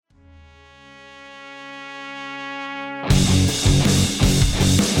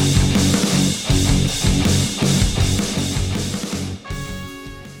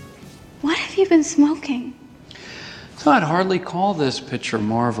What have you been smoking? So I'd hardly call this picture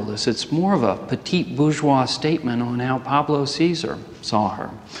marvelous. It's more of a petite bourgeois statement on how Pablo Caesar saw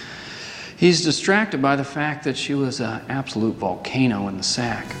her. He's distracted by the fact that she was an absolute volcano in the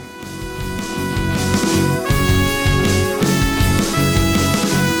sack.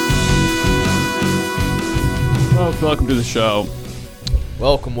 Well, welcome to the show.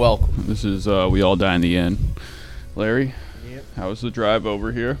 Welcome. This is We All Die in the End. Larry, Yep. how was the drive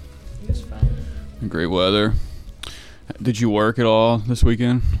over here? It's fine. Great weather. Did you work at all this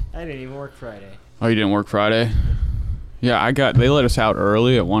weekend? I didn't even work Friday. Oh, you didn't work Friday? Yeah, they let us out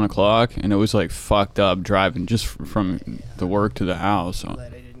early at 1 o'clock, and it was like fucked up driving just from the work to the house. I'm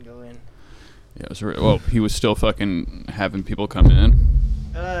glad I didn't go in. Yeah, it was well, he was still fucking having people come in.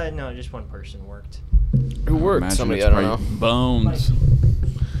 No, just one person worked. Who worked? Imagine Somebody, it's I don't know. probably Bones.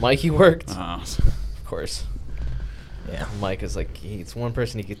 Mikey worked? Of course. Yeah. Mike is like, it's one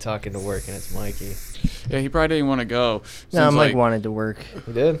person he could talk into work, and it's Mikey. Yeah, he probably didn't want to go. No, Mike like, wanted to work.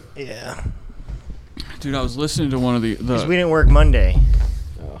 He did? Yeah. Dude, I was listening to one of the Because we didn't work Monday.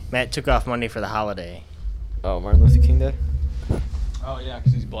 Oh. Matt took off Monday for the holiday. Oh, Martin Luther King Day? Oh, yeah,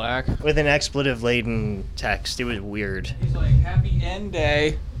 because he's black. With an expletive-laden text. It was weird. He's like, happy end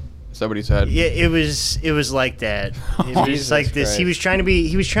day. Is that what he said? Yeah, it was like that. It was Jesus like this. He was trying to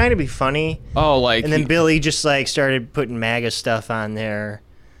be funny. Oh, like. And then Billy just like started putting MAGA stuff on there.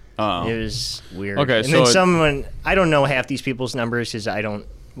 Oh. It was weird. Okay, and so then someone, I don't know half these people's numbers because I don't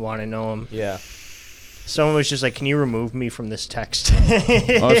want to know them. Yeah. Someone was just like, "Can you remove me from this text?"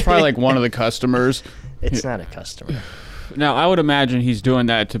 Oh, it's probably like one of the customers. It's not a customer. Now, I would imagine he's doing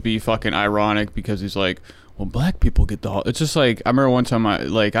that to be fucking ironic because he's like, well, black people get the. It's just like I remember one time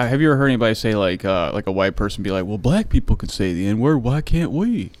have you ever heard anybody say like a white person be like, well, black people could say the N-word, why can't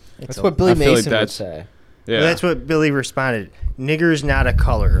we? That's what Billy I feel like Mason would that's- say. Yeah, Well, that's what Billy responded. Nigger's not a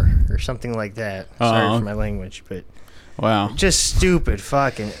color or something like that. Sorry Uh-huh. for my language, but wow. just stupid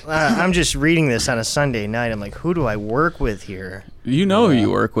fucking. I'm just reading this on a Sunday night. I'm like, who do I work with here? You know who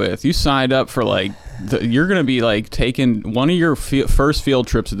you work with. You signed up for like you're gonna be like taking one of your first field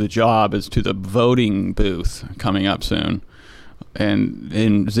trips at the job is to the voting booth coming up soon,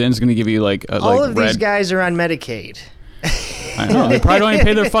 and Zen's gonna give you like All of these guys are on Medicaid. I know they probably don't even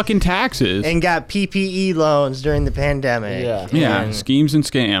pay their fucking taxes. And got PPE loans during the pandemic. Yeah. Yeah, And- schemes and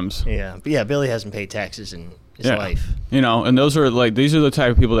scams. Yeah. But yeah, Billy hasn't paid taxes in his Yeah. life. You know, and these are the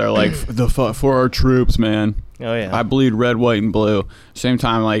type of people that are like for our troops, man. Oh, yeah. I bleed red, white, and blue. Same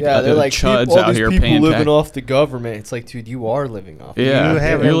time, like Yeah, they're like, chuds all out these here people paying living tax. off the government. It's like, dude, you are living off.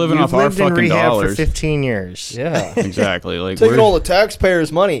 Yeah, you're living you've off our lived in fucking rehab dollars. for 15 years. Yeah. Exactly. Like Taking we're- all the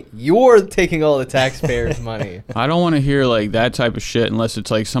taxpayers' money. You're taking all the taxpayers' money. I don't want to hear like that type of shit unless it's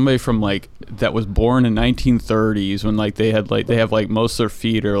like somebody from like that was born in 1930s when like they have like most of their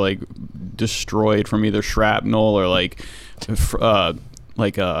feet are like destroyed from either shrapnel or like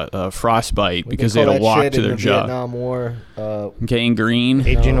frostbite because they call had to that walk shit to in their the job. Vietnam War. Gangrene.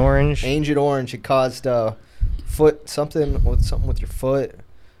 Agent Orange. Agent Orange. It caused something with your foot.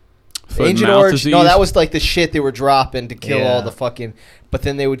 Foot and Agent mouth Orange. disease. No, that was like the shit they were dropping to kill Yeah. all the fucking. But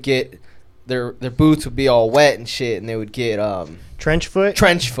then they would get their boots would be all wet and shit, and they would get Trench foot?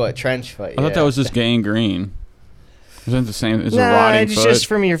 trench foot. I thought that was just gangrene. Isn't it the same as a Nah, rotting it's foot? just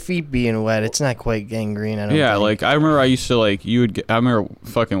from your feet being wet. It's not quite gangrene, I don't Yeah, think. like I remember I used to like I remember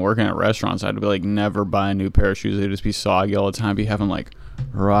fucking working at restaurants. I'd be like never buy a new pair of shoes. They'd just be soggy all the time. Be having like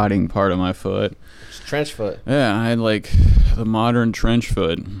rotting part of my foot. It's trench foot. Yeah, I had like the modern trench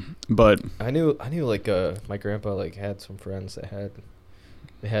foot, but I knew like my grandpa like had some friends that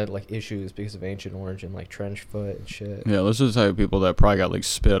had like issues because of Ancient Orange and like trench foot and shit. yeah, those are the type of people that probably got like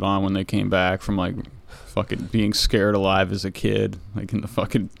spit on when they came back from like fucking being scared alive as a kid, like in the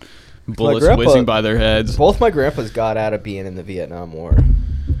fucking bullets grandpa- whizzing by their heads. Both my grandpas got out of being in the Vietnam War.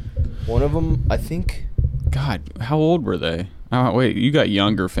 One of them, I think. God, how old were they? Oh, wait, you got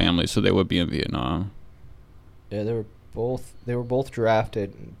younger families, so they would be in Vietnam. Yeah, they were both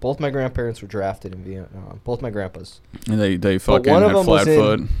drafted. Both my grandparents were drafted in Vietnam. Both my grandpas. And they fucking one of had them was flat in-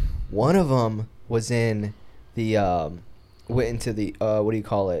 foot. One of them was in the went into the what do you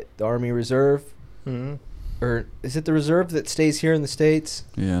call it? The Army Reserve, Mhm. or is it the reserve that stays here in the States?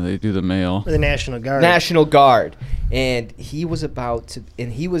 Yeah, they do the mail. Or the National Guard. National Guard, and he was about to,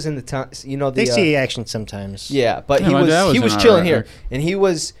 and he was in the time. You know the They see action sometimes. yeah, but Yeah, he my dad was he in was our chilling Iraq. here, and he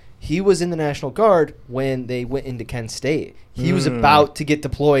was in the National Guard when they went into Kent State. He was about to get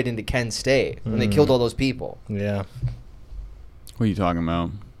deployed into Kent State when they killed all those people. Yeah. What are you talking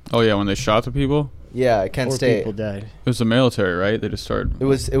about? Oh yeah, when they shot the people. Yeah, at Kent 4 State. people died. It was the military, right? They just started. It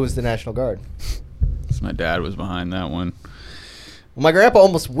was the National Guard. My dad was behind that one. Well, my grandpa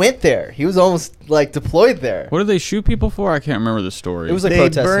almost went there. He was almost like deployed there. What did they shoot people for? I can't remember the story. It was like They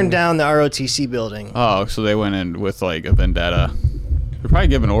protesting. burned down the ROTC building. Oh, so they went in with like a vendetta. They're probably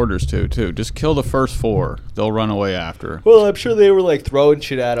giving orders too. Just kill the first 4. They'll run away after. Well, I'm sure they were like throwing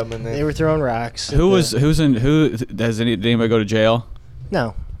shit at him, and then They were throwing rocks. Who does anybody go to jail?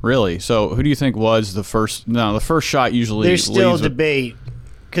 No. Really? So who do you think was the first? No, the first shot usually. There's still leaves with- debate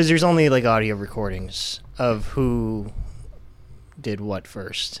because there's only like audio recordings of who did what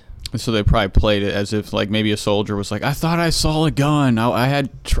first. So they probably played it as if like maybe a soldier was like, I thought I saw a gun. I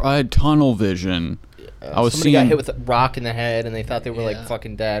had tried tunnel vision. I was somebody got seeing, hit with a rock in the head, and they thought they were like Yeah.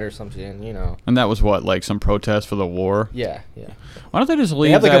 fucking dead or something. You know. and that was what, like some protest for the war. Yeah. Why don't they just They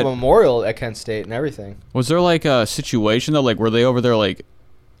leave have like that? a memorial at Kent State and everything. Was there like a situation though? Like were they over there like,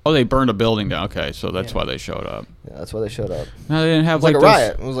 oh, they burned a building down? Okay, so that's Yeah. why they showed up. Yeah, that's why they showed up. No, they didn't It have was like a those-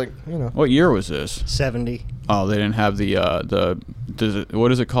 riot. It was like, you know. What year was this? 70. Oh, they didn't have the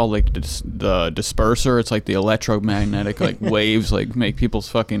what is it called? Like the disperser. It's like the electromagnetic like waves like make people's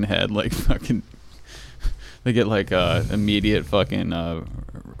fucking head like fucking. They get like immediate fucking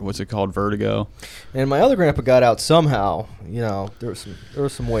what's it called, vertigo. And my other grandpa got out somehow. You know, there were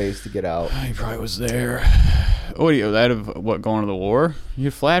some ways to get out. He probably was there. What do you that of what going to the war? You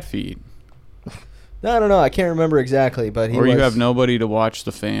had flat feet, No, I don't know. I can't remember exactly, but or you have nobody to watch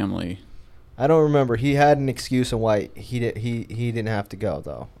the family. I don't remember. He had an excuse on why he didn't have to go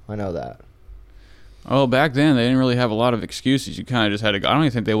though. I know that. Oh, back then they didn't really have a lot of excuses. You kind of just had to go. I don't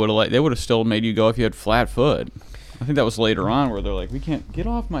even think they would have. They would have still made you go if you had flat foot. I think that was later on where they're like, we can't get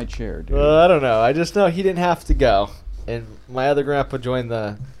off my chair, dude. Well, I don't know. I just know he didn't have to go, and my other grandpa joined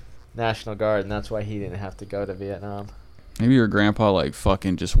the National Guard, and that's why he didn't have to go to Vietnam. Maybe your grandpa like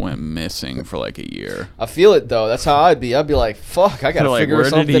fucking just went missing for like a year. I feel it though. That's how I'd be. I'd be like, "Fuck, I gotta They're like, figure where did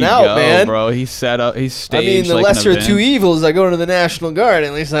something he out, go, man." bro? He set up. He staged. I mean, the like, an lesser of two event. evils. I go into the National Guard.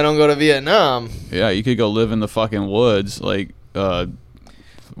 At least I don't go to Vietnam. Yeah, you could go live in the fucking woods, like what's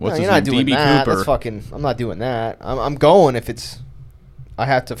No, his you're not name? doing DB that. Cooper. That's fucking. I'm not doing that. I'm going if it's. I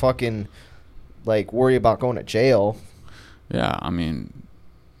have to fucking, like, worry about going to jail. Yeah, I mean,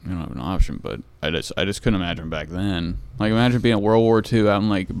 you don't have an option, but I just couldn't imagine back then. Like, imagine being in World War II out in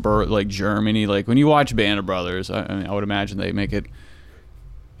like Germany. Like when you watch Band of Brothers, I mean, I would imagine they make it.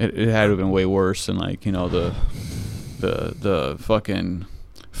 It had to have been way worse than like the fucking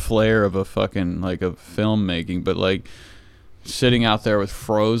flair of a fucking like a filmmaking, but like sitting out there with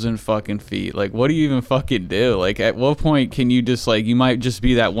frozen fucking feet. Like, what do you even fucking do? Like, at what point can you just like, you might just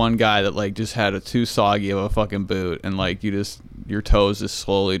be that one guy that like just had a too soggy of a fucking boot and like you just, your toes just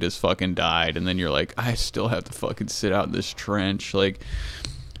slowly just fucking died. And then you're like, I still have to fucking sit out in this trench. Like,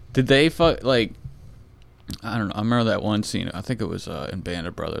 did they like, I don't know. I remember that one scene. I think it was in Band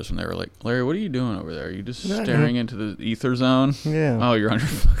of Brothers when they were like, Larry, what are you doing over there? Are you just staring into the ether zone? Yeah. Oh, you're on your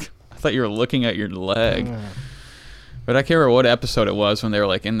fucking, I thought you were looking at your leg. But I can't remember what episode it was when they were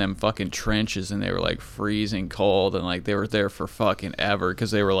like in them fucking trenches and they were like freezing cold and like they were there for fucking ever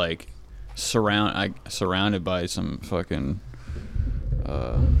because they were like surrounded by some fucking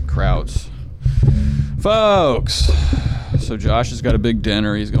krauts. Folks, so Josh has got a big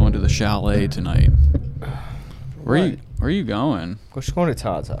dinner. He's going to the chalet tonight. Where are you going? Just going to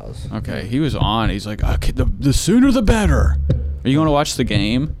Todd's house. Okay, he was on. He's like, okay, the sooner the better. Are you going to watch the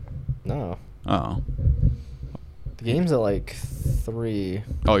game? No. Oh. The game's at like 3.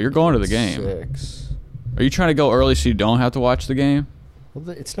 Oh, you're going to the game. 6. Are you trying to go early so you don't have to watch the game? Well,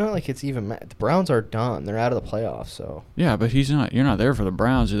 it's not like it's even. The Browns are done. They're out of the playoffs. So Yeah, but he's not. You're not there for the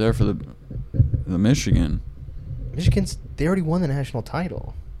Browns. You're there for the Michigan. Michigan's. They already won the national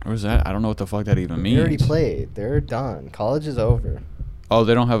title. Or is that? I don't know what the fuck that even means. They already played. They're done. College is over. Oh,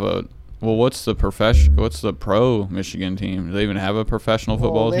 they don't have a. Well, what's the pro Michigan team? Do they even have a professional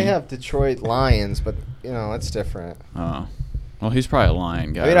football Well, they team? have Detroit Lions, but you know it's different. Oh, well, he's probably a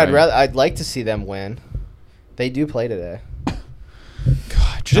Lion guy. I mean, right? I'd like to see them win. They do play today.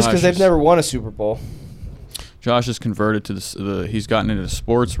 God, Just because they've is- never won a Super Bowl. Josh has converted to the. He's gotten into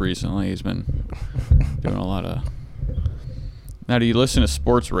sports recently. He's been doing a lot of. Now, do you listen to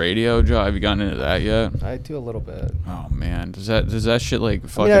sports radio, Joe? Have you gotten into that yet? I do a little bit. Oh man, does that shit like I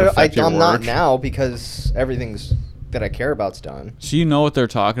fucking mean, affect your I'm work? not now because everything's that I care about's done. So you know what they're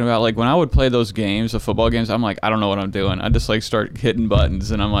talking about? Like when I would play those games, the football games, I'm like, I don't know what I'm doing. I just like start hitting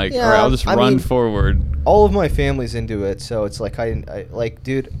buttons, and I'm like, Yeah, all right, I'll just I run mean- forward. All of my family's into it, so it's like I like,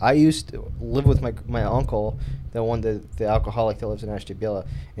 dude. I used to live with my uncle, the one the alcoholic that lives in Ashtabula,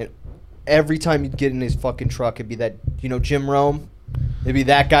 and every time you'd get in his fucking truck, it'd be that Jim Rome, it'd be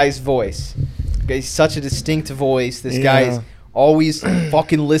that guy's voice, He's such a distinct voice. This Yeah. guy's always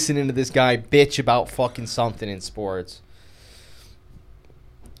fucking listening to this guy bitch about fucking something in sports.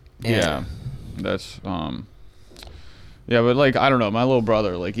 Yeah, that's yeah, but like I don't know, my little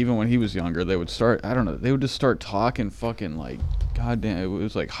brother, like even when he was younger, they would just start talking fucking like goddamn, it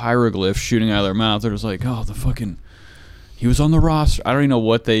was like hieroglyphs shooting out of their mouth. It was like, oh, the fucking he was on the roster. I don't even know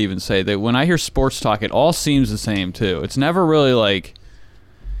what they even say. When I hear sports talk, it all seems the same too. It's never really like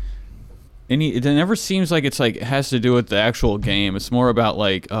it never seems like it's like it has to do with the actual game. It's more about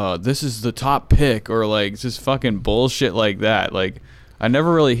like, this is the top pick or like just fucking bullshit like that. Like I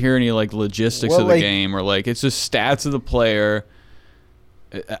never really hear any like logistics of the game or like it's just stats of the player.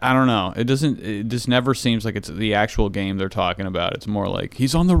 I don't know. It just never seems like it's the actual game they're talking about. It's more like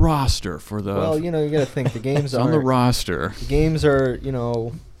he's on the roster for the. Well, you got to think the games on the roster. The games are,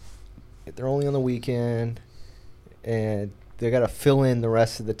 they're only on the weekend, and they got to fill in the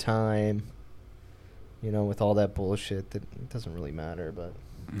rest of the time. With all that bullshit that it doesn't really matter, but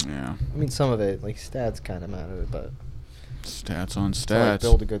yeah. I mean, some of it, like stats, kind of matter, but stats on stats. To, like,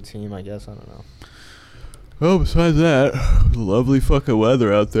 build a good team, I guess. I don't know. Well, besides that, lovely fucking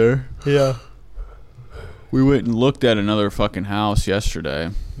weather out there. Yeah. We went and looked at another fucking house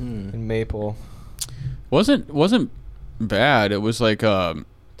yesterday. In Maple. Wasn't bad. It was like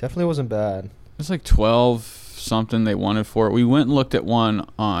definitely wasn't bad. It was like 12 something they wanted for it. We went and looked at one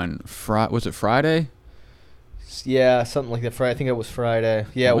on was it Friday? Yeah, something like that. I think it was Friday.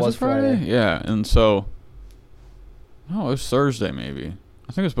 Yeah, it was Friday. Yeah, and so it was Thursday maybe.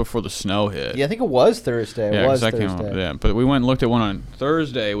 I think it was before the snow hit. Yeah, I think it was Thursday. Yeah, it was Thursday. Thursday. Yeah, but we went and looked at one on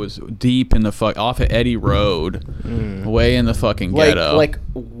Thursday. It was deep in the off at Eddy Road, way in the fucking ghetto. Like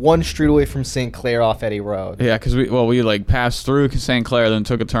one street away from St. Clair off Eddy Road. Yeah, because we like passed through St. Clair, then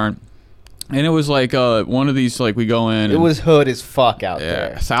took a turn. And it was like one of these, like we go in. It was hood as fuck out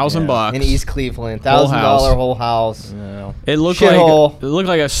there. $1,000 in East Cleveland. $1,000 whole house. Yeah. It looked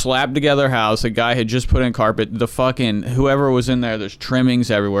like a slapped together house. A guy had just put in carpet. The fucking whoever was in there. There's trimmings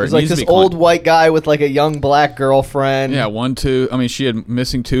everywhere. It was like this old white guy with like a young black girlfriend. Yeah, one tooth. I mean, she had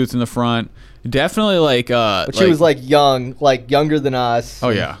missing tooth in the front. Definitely like. But she was like young, like younger than us.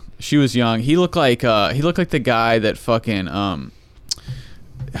 Oh yeah, she was young. He looked like the guy that fucking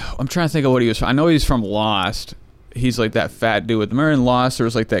I'm trying to think of what he was from. I know he's from Lost. He's like that fat dude. Remember in Lost, there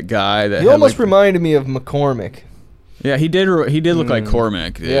was like that guy that. He almost reminded me of McCormick. Yeah, he did. He did look like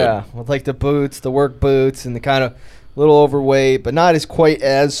Cormac. Dude. Yeah, with like the boots, the work boots, and the kind of little overweight, but not quite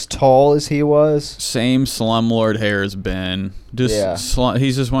as tall as he was. Same slumlord hair as Ben. He's just one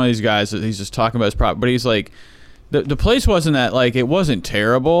of these guys that he's just talking about his prop. But he's like, the place wasn't that like it wasn't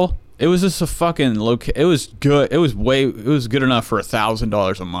terrible. It was just a fucking it was good. It was good enough for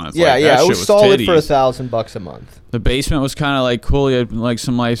 $1,000 a month. Yeah, like, it was solid titties. For $1,000 a month. The basement was kind of like cool. He had like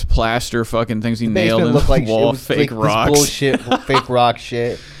some nice plaster fucking things he nailed in the wall. Fake rocks. Bullshit, fake rock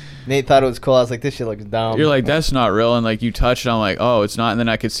shit. Nate thought it was cool. I was like, this shit looks dumb. You're like, that's not real. And like you touched it, I'm like, oh, it's not. And then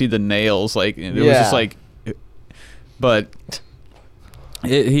I could see the nails. Like it was just like, but.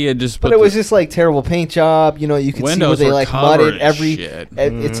 He had just. But it was just like terrible paint job. You could see where they like mudded every.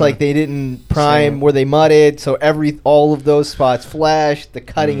 It's like they didn't prime where they mudded, so all of those spots flashed. The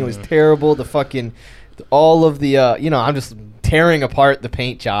cutting was terrible. The fucking, all of the I'm just tearing apart the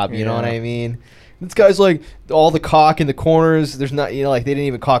paint job. You know what I mean? This guy's like all the caulk in the corners. There's not like they didn't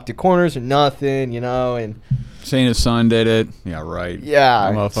even caulk the corners or nothing. And. Saying his son did it. Yeah, right.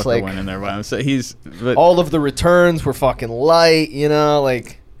 Yeah, the motherfucker like, went in there by himself. But all of the returns were fucking light,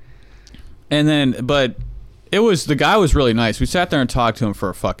 like. And then, but it was the guy was really nice. We sat there and talked to him for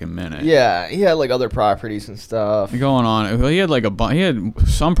a fucking minute. Yeah, he had like other properties and stuff going on. He had like he had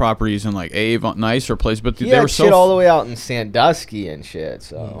some properties in like Avon, nicer places, but they were so shit all the way out in Sandusky and shit.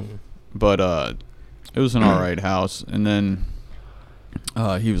 So, but it was an alright house, and then.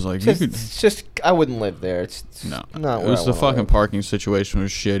 He was like, it's just I wouldn't live there. It's no, not. It was the fucking parking situation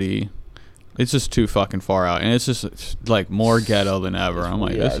was shitty. It's just too fucking far out, and it's like more ghetto than ever. I'm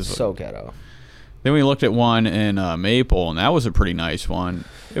like, this is so ghetto. Then we looked at one in Maple, and that was a pretty nice one.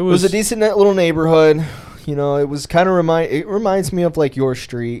 It was a decent little neighborhood. It was kind of it reminds me of like your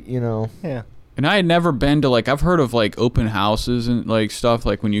street. Yeah. And I had never been to like I've heard of like open houses and like stuff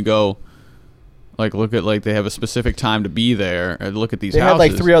like when you go. Like look at like they have a specific time to be there. Or look at these houses. They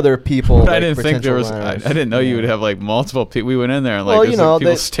had like 3 other people. But like, I didn't think there was. I didn't know you would have like multiple people. We went in there and like there's like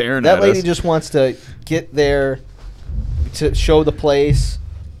people staring at us. That lady just wants to get there to show the place.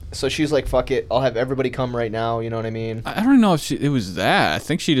 So she's like, "Fuck it, I'll have everybody come right now." You know what I mean? I don't know if it was that. I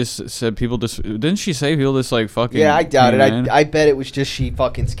think she just said people just didn't she say people just like fucking. Yeah, I doubt it. I bet it was just she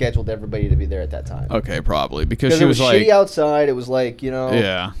fucking scheduled everybody to be there at that time. Okay, probably because she was like shitty outside. It was like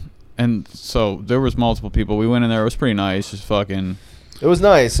Yeah. And so there was multiple people. We went in there. It was pretty nice. Just fucking. It was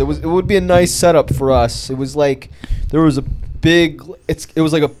nice. It would be a nice setup for us. It was like there was a big. It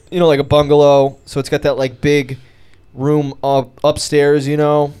was like a bungalow. So it's got that like big room upstairs.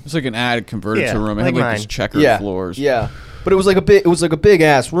 It's like an attic converted to a room. It had like these checkered floors. Yeah, but it was like a big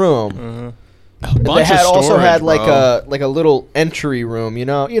ass room. Mm-hmm. They also had like a little entry room. You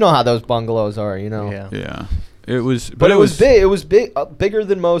know how those bungalows are. Yeah. It was, but it was big. It was big, bigger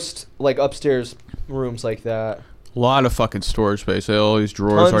than most like upstairs rooms like that. A lot of fucking storage space. They had all these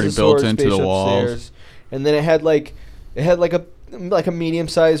drawers already built into the walls. Upstairs. And then it had like a medium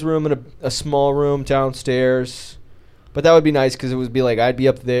sized room and a small room downstairs. But that would be nice because it would be like I'd be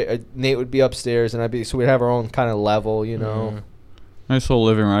up there, Nate would be upstairs, and so we'd have our own kind of level, Nice little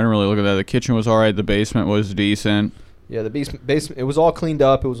living room. I didn't really look at that. The kitchen was all right. The basement was decent. Yeah, the basement. It was all cleaned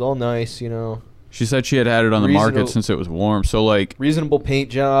up. It was all nice, She said she had it on the market since it was warm. So like reasonable paint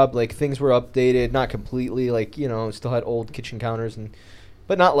job. Like things were updated, not completely. Like still had old kitchen counters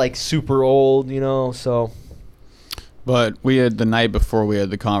but not like super old. So. But we had the night before we had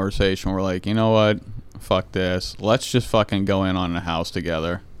the conversation. We're like, you know what? Fuck this. Let's just fucking go in on a house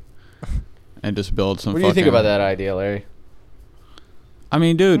together and just build some. What do you think about that idea, Larry? I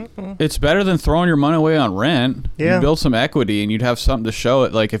mean, dude, it's better than throwing your money away on rent. Yeah. You build some equity, and you'd have something to show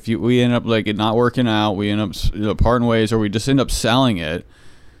it. Like if we end up like it not working out, we end up parting ways, or we just end up selling it.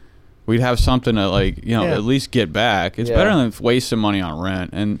 We'd have something to at least get back. It's better than wasting money on rent.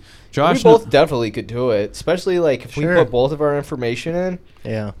 And Josh, we both definitely could do it, especially like if we put both of our information in.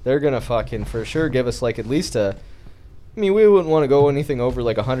 Yeah, they're gonna fucking for sure give us like at least a. I mean, we wouldn't want to go anything over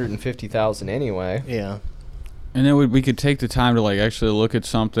like 150,000 anyway. Yeah. And then we could take the time to like actually look at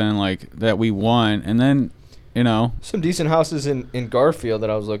something like that we want, and then, some decent houses in Garfield that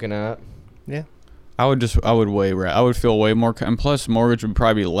I was looking at. Yeah. I would feel way more, and plus mortgage would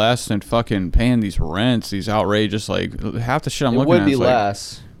probably be less than fucking paying these rents, these outrageous like half the shit I'm looking at. It would be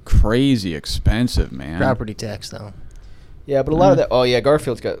less. Crazy expensive, man. Property tax though. Yeah, but a lot of that. Oh yeah,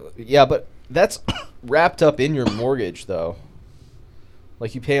 Garfield's got. Yeah, but that's wrapped up in your mortgage though.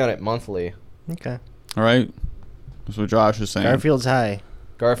 Like you pay on it monthly. Okay. All right. That's what Josh is saying. Garfield's high.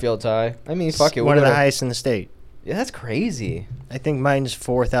 I mean, fuck it. One of the highest in the state. Yeah, that's crazy. I think mine's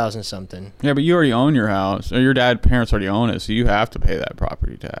 4,000 something. Yeah, but you already own your house, or your parents already own it, so you have to pay that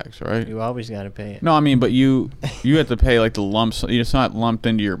property tax, right? You always got to pay it. No, I mean, but you have to pay like the lumps. It's not lumped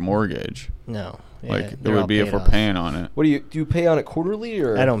into your mortgage. No. Like it would be if we're paying on it. What do you pay on it quarterly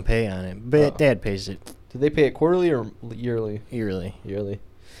or? I don't pay on it, but Dad pays it. Do they pay it quarterly or yearly? Yearly.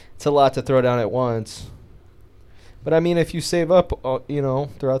 It's a lot to throw down at once. But I mean, if you save up,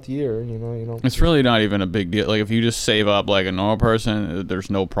 throughout the year, It's really not even a big deal. Like if you just save up like a normal person, there's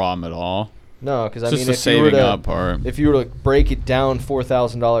no problem at all. No, because I mean, if saving up part. If you were to break it down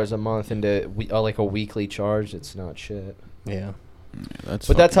 $4,000 a month into like a weekly charge, it's not shit. Yeah.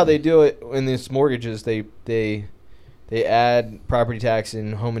 That's how they do it in these mortgages. They add property tax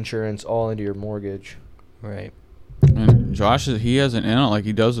and home insurance all into your mortgage. Right. And Josh he has an in on like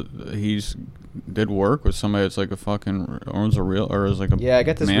he's did work with somebody that's like a fucking owns a real or is like a I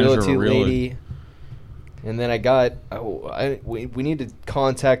got this realty lady, and then I got we need to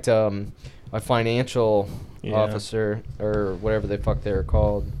contact a financial officer or whatever the fuck they're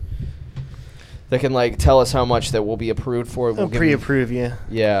called. They can like tell us how much that will be approved for. We'll pre-approve you.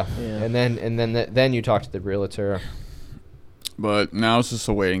 Yeah, and then you talk to the realtor. But now it's just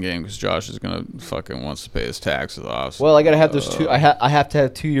a waiting game because Josh is gonna fucking wants to pay his taxes off. Well, I gotta have those two. I have to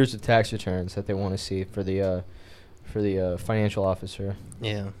have 2 years of tax returns that they want to see for the financial officer.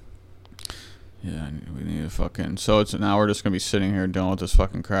 Yeah. Yeah, we need to fucking. So now we're just gonna be sitting here dealing with this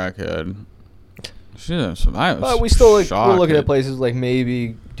fucking crackhead. Shit, we still we're looking at places like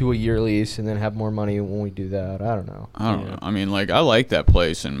maybe do a year lease and then have more money when we do that. I don't know. I don't know. I mean, like I like that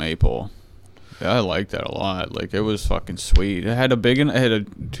place in Maple. Yeah, I like that a lot. Like it was fucking sweet. It had a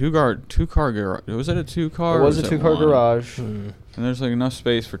two-car garage. Was it a 2-car? It was a 2-car garage. And there's like enough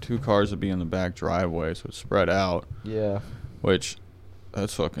space for 2 cars to be in the back driveway, so it's spread out. Yeah. Which,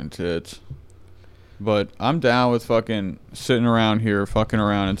 that's fucking tits. But I'm down with fucking sitting around here, fucking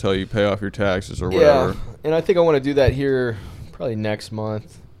around until you pay off your taxes or whatever. Yeah, and I think I want to do that here probably next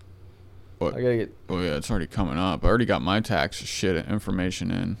month. What? I gotta get. Oh yeah, it's already coming up. I already got my tax shit information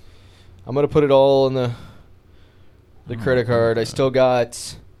in. I'm gonna put it all in the credit card. I still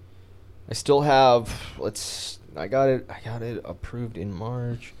have. I got it approved in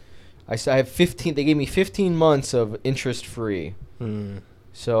March. I have 15. They gave me 15 months of interest free.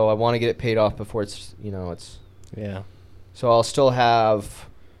 So I want to get it paid off before it's. Yeah. So I'll still have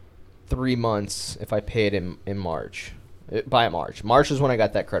 3 months if I pay it in March, by March. March is when I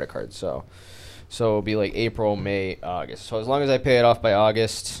got that credit card, so it'll be like April, May, August. So as long as I pay it off by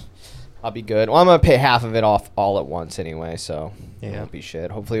August, I'll be good. Well, I'm gonna pay half of it off all at once anyway, so it won't be shit.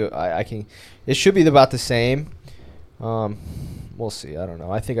 Hopefully, I can. It should be about the same. We'll see. I don't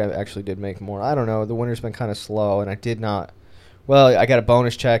know. I think I actually did make more. I don't know. The winter's been kind of slow, and I did not. Well, I got a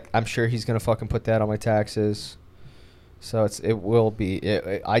bonus check. I'm sure he's gonna fucking put that on my taxes. So it will be.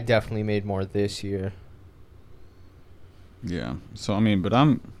 I definitely made more this year. Yeah. So I mean, but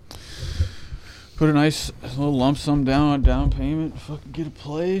I'm put a nice little lump sum down on down payment. Fucking get a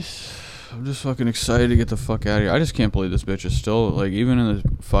place. I'm just fucking excited to get the fuck out of here. I just can't believe this bitch is still, like, even in the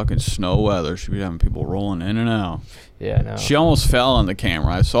fucking snow weather, she'd be having people rolling in and out. Yeah, no. She almost fell on the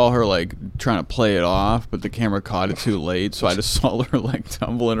camera. I saw her, like, trying to play it off, but the camera caught it too late, so I just saw her, like,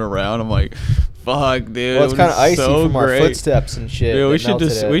 tumbling around. I'm like, fuck, dude. Well, it's kind of icy from our footsteps and shit. Dude,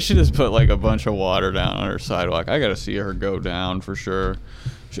 we should just put, like, a bunch of water down on her sidewalk. I gotta see her go down for sure.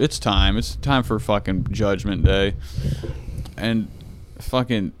 It's time. It's time for fucking Judgment Day. And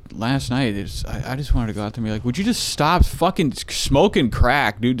fucking last night, I just wanted to go out there and be like, would you just stop fucking smoking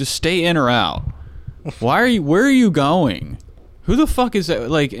crack, dude? Just stay in or out. Where are you going? Who the fuck is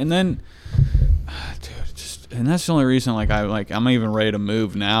that? Like, and then, dude, and that's the only reason, like, I'm even ready to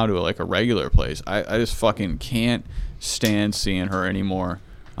move now to like a regular place. I just fucking can't stand seeing her anymore.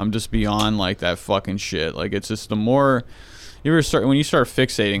 I'm just beyond like that fucking shit. Like, it's just the more when you start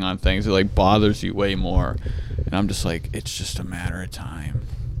fixating on things, it like bothers you way more. And I'm just like, it's just a matter of time.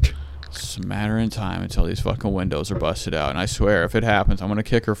 It's a matter of time until these fucking windows are busted out. And I swear, if it happens, I'm going to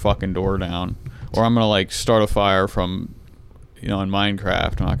kick her fucking door down. Or I'm going to, like, start a fire from, in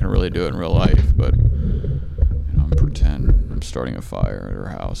Minecraft. I'm not going to really do it in real life, but, I'm pretend I'm starting a fire at her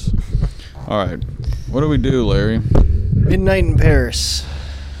house. All right. What do we do, Larry? Midnight in Paris.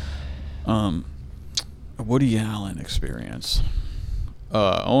 A Woody Allen experience.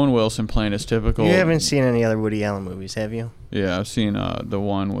 Owen Wilson playing his typical... You haven't seen any other Woody Allen movies, have you? Yeah, I've seen the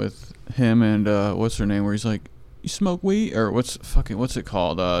one with him and what's her name, where he's like, you smoke weed? Or what's it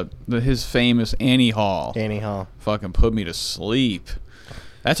called? His famous Annie Hall. Annie Hall. Fucking put me to sleep.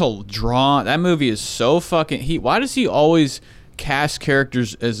 That's a drawn... That movie is so fucking... Why does he always cast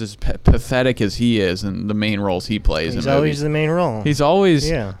characters as pathetic as he is in the main roles he plays? He's always the main role. He's always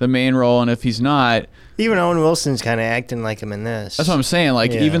the main role, and if he's not... Even Owen Wilson's kind of acting like him in this. That's what I'm saying.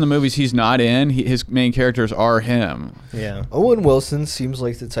 Like, even the movies he's not in, his main characters are him. Yeah. Owen Wilson seems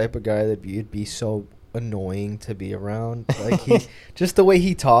like the type of guy that you'd be so annoying to be around. Like, just the way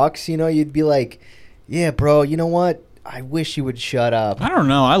he talks, you'd be like, yeah, bro, you know what? I wish you would shut up. I don't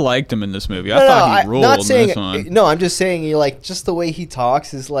know. I liked him in this movie. I thought he ruled in this one. No, I'm just saying, just the way he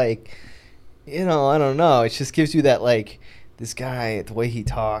talks is like, I don't know. It just gives you that, like, this guy, the way he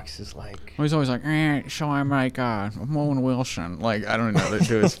talks is like... Well, he's always like, so I'm like, I'm Owen Wilson. Like, I don't know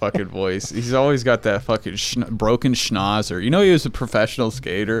to his fucking voice. He's always got that fucking broken schnauzer. He was a professional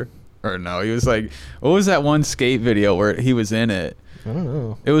skater? Or no, he was like... What was that one skate video where he was in it? I don't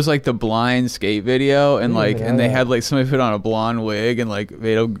know. It was like the blind skate video, and they had like somebody put on a blonde wig and like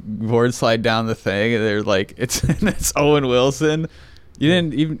made a board slide down the thing, and they're like, it's Owen Wilson. You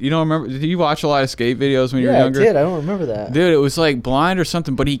don't remember? Did you watch a lot of skate videos when you were younger? Yeah, I did. I don't remember that. Dude, it was like blind or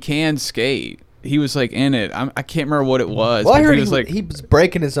something, but he can skate. He was like in it. I can't remember what it was. Well, I heard he was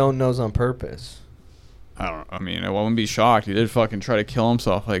breaking his own nose on purpose. I wouldn't be shocked. He did fucking try to kill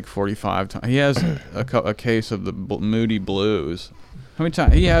himself like 45 times. He has a case of the moody blues. How many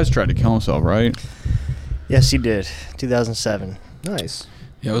times? He has tried to kill himself, right? Yes, he did. 2007. Nice.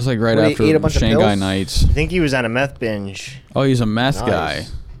 Yeah, it was like right after Shanghai Nights. I think he was on a meth binge. Oh, he's a meth guy.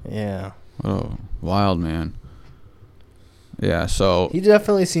 Yeah. Oh, wild man. Yeah, so... He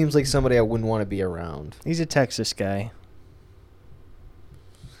definitely seems like somebody I wouldn't want to be around. He's a Texas guy.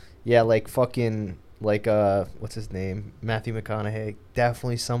 Yeah, like fucking... Like, what's his name? Matthew McConaughey.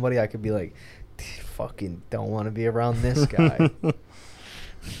 Definitely somebody I could be like, fucking don't want to be around this guy.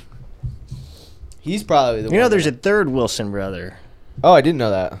 He's probably the one. There's a third Wilson brother. Oh, I didn't know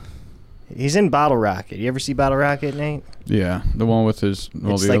that. He's in Bottle Rocket. You ever see Bottle Rocket, Nate? Yeah, the one with his...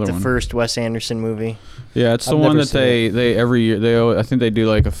 It's like the first Wes Anderson movie. Yeah, it's the one that they every year... I think they do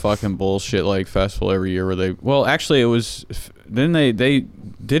like a fucking bullshit like festival every year where they... Well, actually, it was... Then they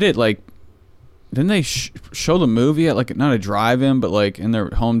did it like... Didn't they show the movie at like... Not a drive-in, but like in their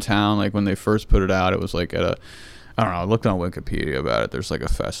hometown. Like when they first put it out, it was like at a... I don't know. I looked on Wikipedia about it. There's like a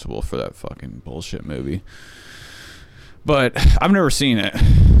festival for that fucking bullshit movie. But I've never seen it.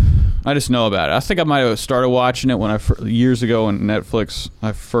 I just know about it. I think I might have started watching it when years ago on Netflix.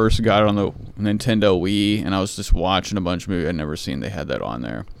 I first got it on the Nintendo Wii, and I was just watching a bunch of movies I'd never seen. They had that on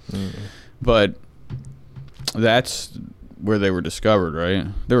there. Mm-hmm. But that's where they were discovered, right?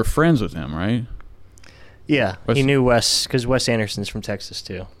 They were friends with him, right? Yeah, he knew Wes because Wes Anderson's from Texas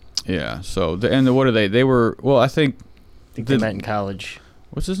too. Yeah. So what are they? They were I think they met in college.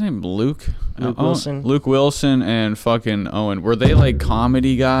 What's his name? Luke Wilson. Luke Wilson and fucking Owen. Were they like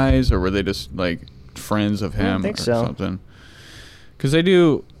comedy guys or were they just like friends of him or something? Because they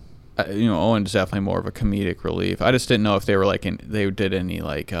do. Owen's definitely more of a comedic relief. I just didn't know if they were like they did any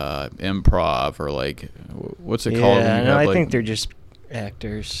like improv or like what's it called? Yeah, I think they're just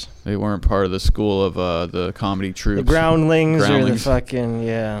actors. They weren't part of the school of the comedy troops. The Groundlings. Or the fucking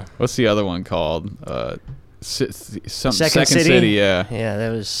What's the other one called? Second City. Yeah. Yeah, that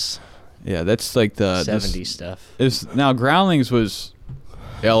was. Yeah, that's like the 70s stuff. Now Groundlings was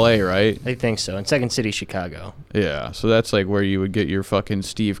L.A., right? I think so. And Second City, Chicago. Yeah, so that's like where you would get your fucking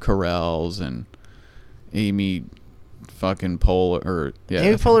Steve Carell's and Amy fucking Poehler.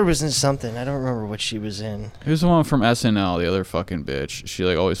 Amy Poehler was in something. I don't remember what she was in. Who's the one from SNL, the other fucking bitch? She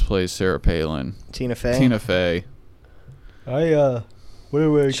like always plays Sarah Palin. Tina Fey? Tina Fey.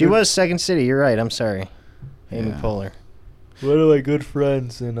 She was Second City. You're right. I'm sorry. Amy Poehler. One of my good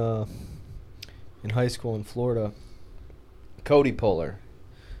friends in high school in Florida, Cody Poehler.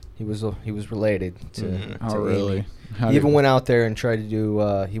 He was related to. Oh, really? He even went out there and tried to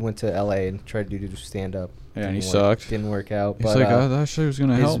do. He went to L.A. and tried to do stand up. Yeah, and he sucked. Didn't work out. He's like, I thought she was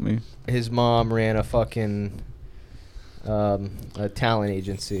gonna help me. His mom ran a fucking a talent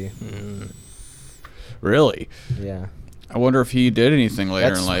agency. Really? Yeah. I wonder if he did anything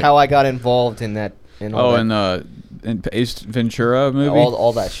later in life. That's how I got involved in that. In Ace Ventura movie.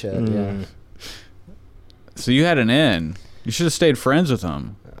 All that shit. Yeah. So you had an in. You should have stayed friends with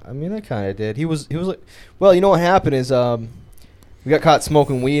him. I mean, I kind of did. He was like, well, you know what happened is we got caught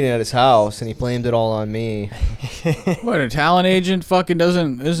smoking weed at his house, and he blamed it all on me. What, a talent agent fucking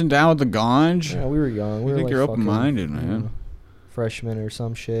isn't down with the ganj? Yeah, we were young. I think you're open-minded, man. Freshman or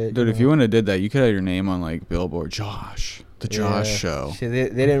some shit. Dude, if you wouldn't have did that, you could have your name on like Billboard. Josh Show. Shit,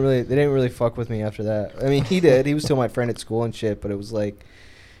 they didn't really fuck with me after that. I mean, he did. He was still my friend at school and shit, but it was like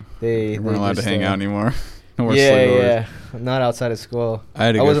they weren't allowed to hang out anymore. Yeah. Not outside of school.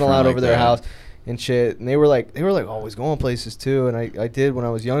 I wasn't allowed over their house and shit. And they were like always going places too, and I did when I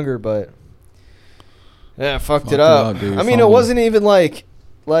was younger, but yeah, fucked it up. Dude, I mean, it wasn't even like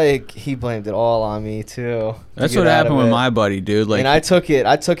he blamed it all on me too. That's what happened with my buddy, dude. Like, and I took it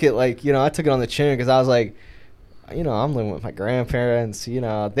like, I took it on the chin because I was like, I'm living with my grandparents. They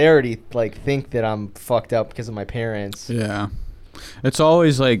already like think that I'm fucked up because of my parents. Yeah. It's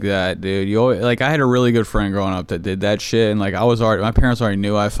always like that, dude. You always, like, I had a really good friend growing up that did that shit, and like my parents already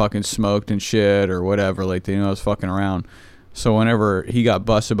knew I fucking smoked and shit or whatever. Like, they knew I was fucking around. So whenever he got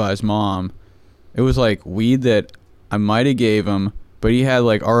busted by his mom, it was like weed that I might have gave him, but he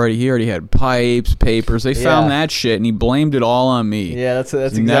already had pipes, papers. They found that shit, and he blamed it all on me. Yeah, that's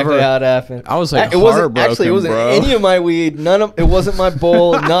exactly how it happened. I was like, it wasn't any of my weed. It wasn't my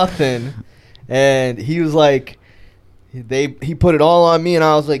bowl, nothing. And he was like, he put it all on me, and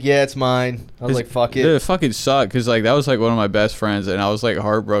I was like, yeah, it's mine. I was like, fuck it. It fucking sucked, because like that was like one of my best friends, and I was like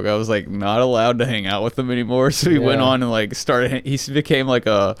heartbroken. I was like not allowed to hang out with him anymore. So he went on and like he became like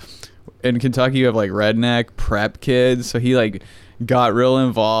in Kentucky you have like redneck prep kids, so he like got real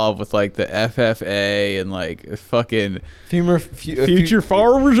involved with like the FFA and like fucking Future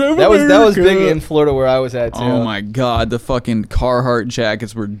Farmers of America. That was big in Florida where I was at too. Oh my god, the fucking Carhartt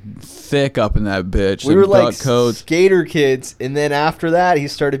jackets were thick up in that bitch. We were like skater kids, and then after that he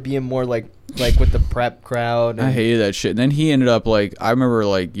started being more like with the prep crowd. I hated that shit. And then he ended up like, I remember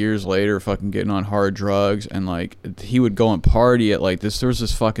like years later fucking getting on hard drugs, and like he would go and party at like this. There was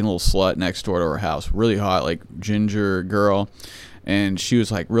this fucking little slut next door to our house, really hot, like ginger girl. And she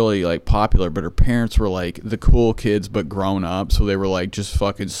was like really like popular, but her parents were like the cool kids but grown up, so they were like just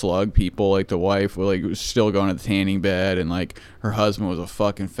fucking slug people. Like the wife was still going to the tanning bed, and like her husband was a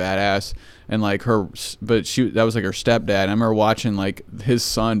fucking fat ass, and like that was like her stepdad. And I remember watching like his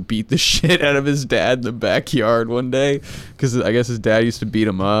son beat the shit out of his dad in the backyard one day, because I guess his dad used to beat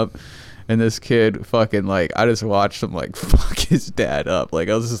him up. And this kid fucking like, I just watched him like fuck his dad up. Like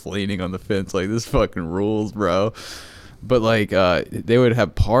I was just leaning on the fence like, this fucking rules, bro. But like they would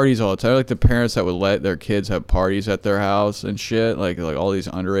have parties all the time. Like the parents that would let their kids have parties at their house and shit. Like all these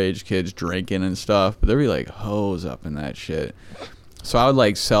underage kids drinking and stuff. But there'd be like hoes up in that shit. So I would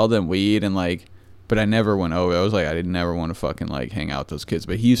like sell them weed and like, but I never went over. I was like, I didn't never want to fucking like hang out with those kids.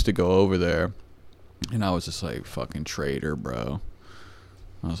 But he used to go over there, and I was just like, fucking traitor, bro.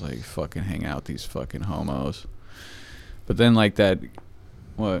 I was like, fucking hang out with these fucking homos. But then like that,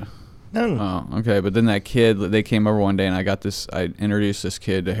 what? No. Oh, okay. But then that kid, they came over one day, and I introduced this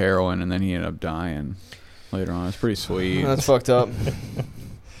kid to heroin, and then he ended up dying. later on. It's pretty sweet. That's fucked up.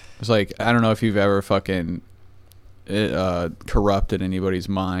 It's like, I don't know if you've ever fucking corrupted anybody's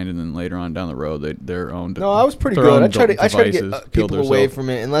mind, and then later on down the road, their own. No, I was pretty good. I tried to get people away from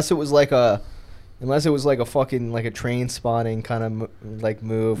it, unless it was like a fucking like a train spotting kind of like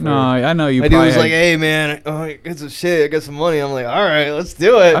move. No, I know you. My dude was like, "Hey man, I got some shit. I got some money." I'm like, "All right, let's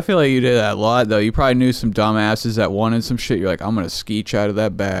do it." I feel like you did that a lot though. You probably knew some dumbasses that wanted some shit. You're like, "I'm gonna skeech out of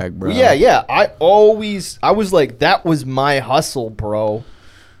that bag, bro." Well, yeah. I was like, that was my hustle, bro.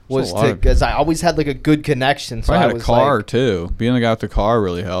 Because I always had like a good connection. So I had a car too. Being the guy with the car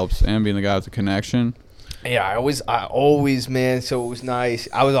really helps, and being the guy with the connection. Yeah, I always, man. So it was nice.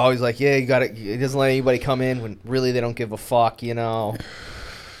 I was always like, yeah, it doesn't let anybody come in when really they don't give a fuck, you know.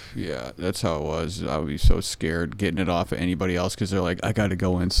 Yeah, that's how it was. I would be so scared getting it off of anybody else because they're like, I got to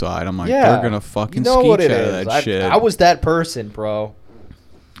go inside. I'm like, they're gonna fucking skeech out of that shit. I was that person, bro.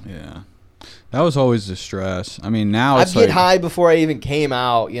 Yeah. That was always the stress. I mean, now it's I'd get high before I even came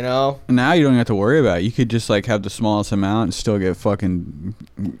out, you know? Now you don't have to worry about it. You could just, like, have the smallest amount and still get fucking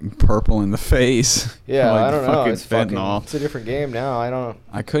purple in the face. Yeah, like I don't know. It's fentanyl. It's a different game now.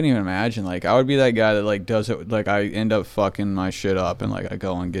 I couldn't even imagine. Like, I would be that guy that, like, does it. Like, I end up fucking my shit up and, like, I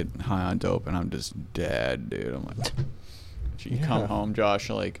go and get high on dope and I'm just dead, dude. I'm like, you come home, Josh,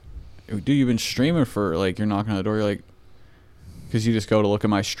 like, dude, you've been streaming for, like, you're knocking on the door. You're like, because you just go to look at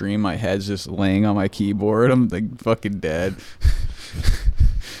my stream, my head's just laying on my keyboard. I'm like fucking dead.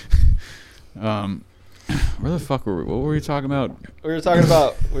 Where the fuck were we? What were we talking about? We were talking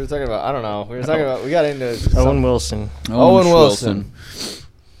about. I don't know. We got into Owen Wilson. Owen Wilson.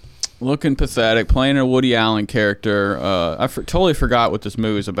 Looking pathetic, playing a Woody Allen character. I totally forgot what this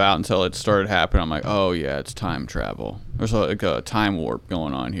movie was about until it started happening. I'm like, oh yeah, it's time travel. There's like a time warp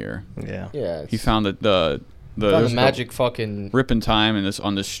going on here. Yeah. Yeah. He found that the magic fucking ripping time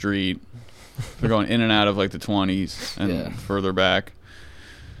on this street. They're going in and out of like the 20s and further back.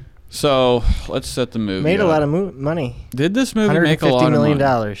 So let's set the movie. Made a lot of money. Did this movie make a lot of money? $150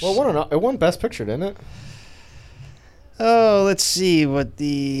 million. Well, it won Best Picture, didn't it? Oh, let's see what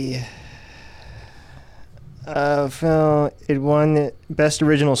the film. It won Best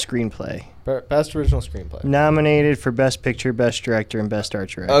Original Screenplay. Best Original Screenplay. Nominated for Best Picture, Best Director, and Best Art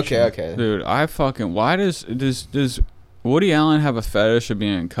Direction. Okay. Dude, why does Woody Allen have a fetish of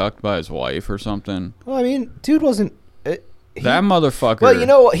being cucked by his wife or something? Well, I mean, dude wasn't... that motherfucker... Well, you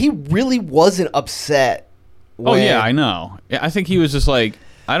know, he really wasn't upset. Oh, yeah, I know. I think he was just like...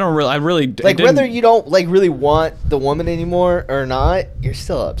 I really... Like, whether you don't, like, really want the woman anymore or not, you're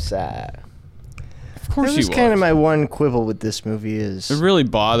still upset. Of course he was. Kind of my one quibble with this movie is... It really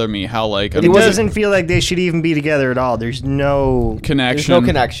bothered me how, like... It doesn't feel like they should even be together at all. There's no... connection. There's no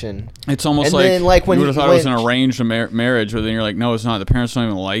connection. It's almost when you would have thought it was an arranged marriage, but then you're like, no, it's not. The parents don't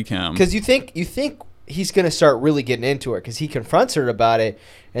even like him. Because you think he's going to start really getting into her because he confronts her about it,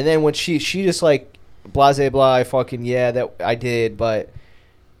 and then when she just, like, blase blah, fucking, yeah, that I did, but...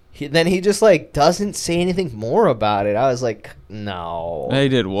 Then he just, like, doesn't say anything more about it. I was like, no. They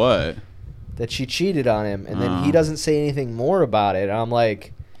did what? That she cheated on him, and then he doesn't say anything more about it. And I'm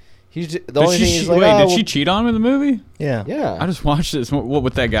like, did she cheat on him in the movie? Yeah. I just watched this. What,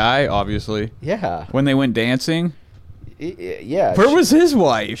 with that guy, obviously? Yeah. When they went dancing? Yeah. Where was his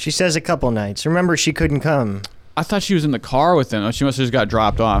wife? She says a couple nights. Remember, she couldn't come. I thought she was in the car with him. She must have just got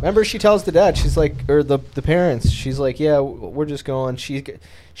dropped off. Remember, she tells the dad, she's like, or the parents, she's like, yeah, we're just going.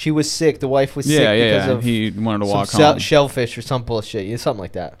 She was sick. The wife was sick because of he wanted to walk home. Shellfish or some bullshit, something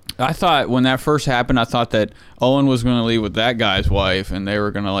like that. I thought when that first happened, I thought that Owen was going to leave with that guy's wife, and they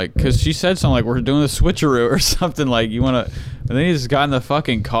were going to like, because she said something like, we're doing the switcheroo or something, like, you want to, and then he just got in the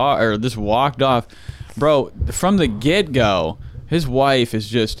fucking car, or just walked off. Bro, from the get-go, his wife is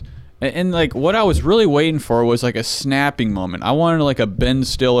just, and like, what I was really waiting for was like a snapping moment. I wanted like a Ben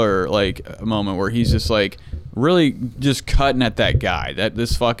Stiller like moment where he's just like really just cutting at that guy,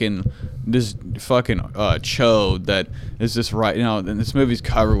 this fucking chode that is just right. You know, and this movie's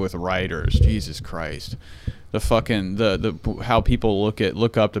covered with writers. Jesus Christ, the fucking the how people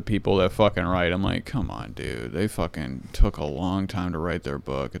look up to people that fucking write. I'm like, come on, dude. They fucking took a long time to write their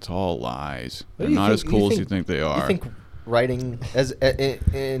book. It's all lies. They're not as cool as you think they are. You think writing as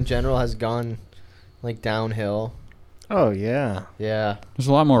in general has gone like downhill? Oh yeah. There's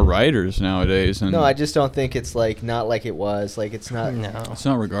a lot more writers nowadays. And no, I just don't think it's like not like it was. Like it's not. No. It's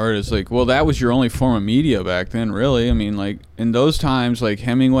not regarded as like, well, that was your only form of media back then, really. I mean, like in those times, like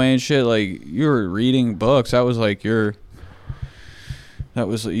Hemingway and shit, like you were reading books. That was like I don't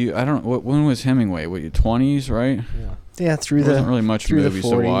know. When was Hemingway? What, your 20s, right? Yeah. Yeah, there wasn't really much movies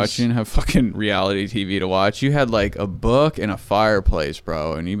to watch. You didn't have fucking reality TV to watch. You had like a book and a fireplace,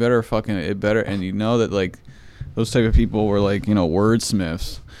 bro. And you better and you know that like those type of people were like, you know,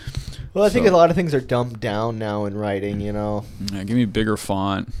 wordsmiths. Well, I think a lot of things are dumbed down now in writing, you know. Yeah, give me bigger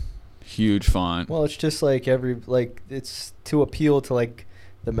font, huge font. Well, it's just like it's to appeal to like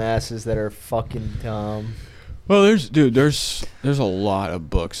the masses that are fucking dumb. Well, there's a lot of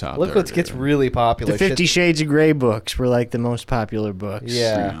books out there. Look what gets really popular. The 50 Shades of Grey books were like the most popular books.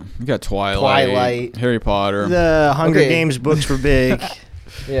 Yeah. You got Twilight, Harry Potter. The Hunger Games books were big.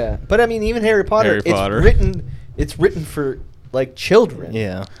 Yeah. But I mean, even Harry Potter. It's written for like children.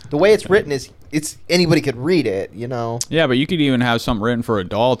 Yeah. The way it's written is anybody could read it, you know. Yeah, but you could even have something written for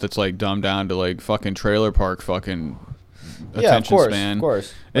adult that's like dumbed down to like fucking trailer park fucking attention span. Of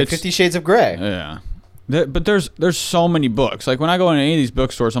course. Like 50 Shades of Grey. Yeah. But there's so many books. Like when I go into any of these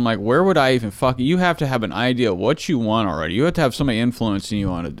bookstores, I'm like, where would I even you have to have an idea of what you want already. You have to have somebody influencing you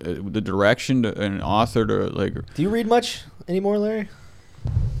on the direction an author to like. Do you read much anymore, Larry?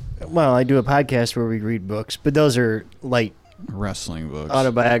 Well, I do a podcast where we read books, but those are light wrestling books,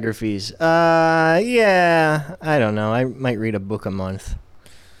 autobiographies. Yeah, I don't know. I might read a book a month.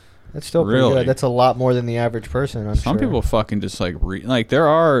 That's still pretty good. That's a lot more than the average person, I'm Some sure. people fucking just like read. Like there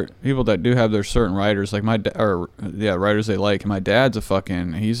are people that do have their certain writers, like writers they like. And my dad's a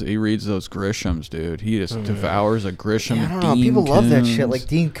fucking he reads those Grishams, dude. He just devours a Grisham. Yeah, I don't know. People love that shit, like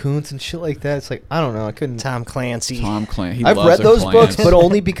Dean Koontz and shit like that. It's like I don't know. I couldn't. Tom Clancy. I've read those books, but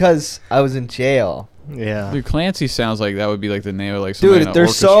only because I was in jail. Yeah. Dude, Clancy sounds like that would be like the name of like somebody. Dude, they're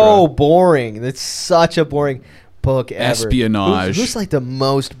so boring. It's such a boring book ever. Espionage. Who's like the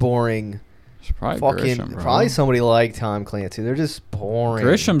most boring? It's probably Grisham, probably somebody like Tom Clancy. They're just boring.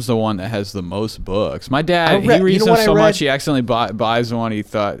 Grisham's the one that has the most books. My dad, he reads them so much he accidentally buys one he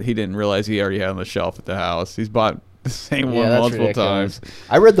didn't realize he already had on the shelf at the house. He's bought the same one multiple times.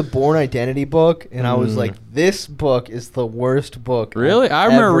 I read the Bourne Identity book, and I was like, this book is the worst book. Really? I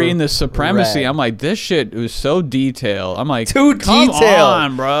remember reading The Supremacy. I'm like, this shit was so detailed. I'm like, too detailed. Come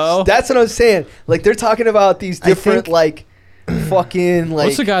on, bro. That's what I was saying. Like, they're talking about these different, like, fucking,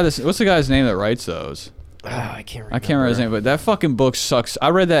 like... What's the guy's name that writes those? Oh, I can't remember his name, but that fucking book sucks. I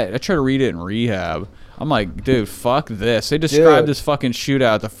read that. I tried to read it in rehab. I'm like, dude, fuck this. They described this fucking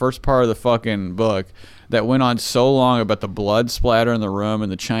shootout, the first part of the fucking book, that went on so long about the blood splatter in the room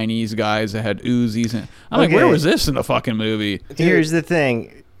and the Chinese guys that had Uzis. And I'm like, where was this in the fucking movie? Here's the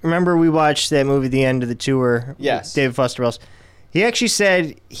thing. Remember we watched that movie, The End of the Tour? Yes. David Foster Wallace. He actually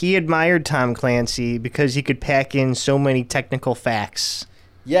said he admired Tom Clancy because he could pack in so many technical facts.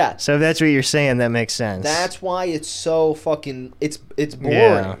 Yeah. So if that's what you're saying, that makes sense. That's why it's so fucking... It's boring.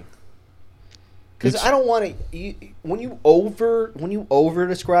 Yeah. Because I don't want to... When you over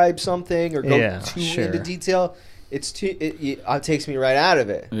describe something or go too into detail, it takes me right out of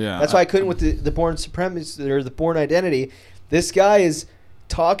it. Yeah. That's why I couldn't with the Bourne Supremacy or the Bourne Identity. This guy is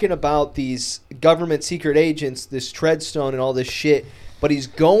talking about these government secret agents, this Treadstone and all this shit, but he's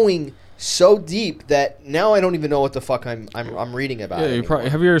going so deep that now I don't even know what the fuck I'm reading about. Yeah,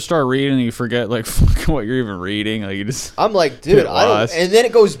 have you ever started reading and you forget like fucking what you're even reading? Like you just I'm like, dude, I don't. And then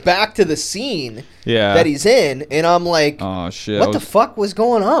it goes back to the scene that he's in, and I'm like, oh shit, what the fuck was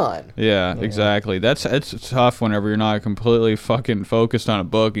going on? Yeah, exactly. It's tough whenever you're not completely fucking focused on a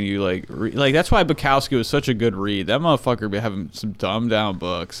book and you like that's why Bukowski was such a good read. That motherfucker be having some dumbed down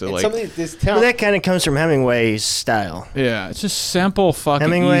books. So like, that kind of comes from Hemingway's style. Yeah, it's just simple fucking.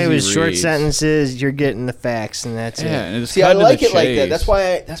 Hemingway easy was reads. Short sentences. You're getting the facts, and that's it. And see, I like it like that. That's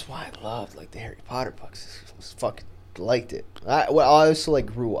why I loved like the Harry Potter books. I was fucking liked it. I also like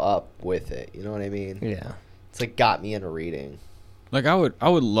grew up with it. You know what I mean? Yeah. It's like got me into reading. Like I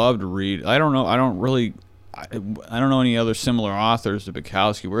would love to read. I don't know. I don't know any other similar authors to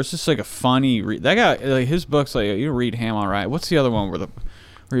Bukowski where it's just like a funny read. That guy, like his books, like you read Ham on Right. What's the other one where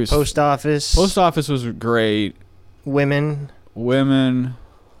he was Post Office? Post Office was great. Women.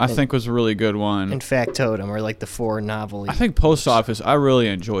 I think was a really good one. And Factotum are like the 4 novels. I think Post Office, I really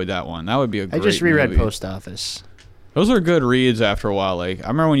enjoyed that one. That would be a great I just reread movie. Post Office. Those are good reads after a while. Like I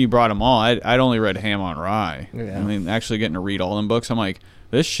remember when you brought them all, I'd only read Ham on Rye. Yeah. I mean, actually getting to read all them books, I'm like,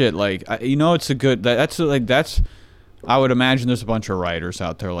 this shit, like, it's a good, that's I would imagine there's a bunch of writers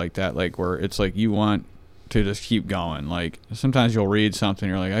out there like that, like where it's like you want to just keep going. Like sometimes you'll read something,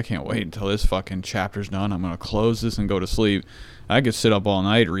 you're like, I can't wait until this fucking chapter's done. I'm going to close this and go to sleep. I could sit up all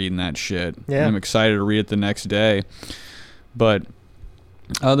night reading that shit. Yeah. I'm excited to read it the next day. But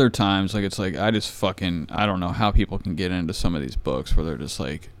other times, like, it's like, I don't know how people can get into some of these books where they're just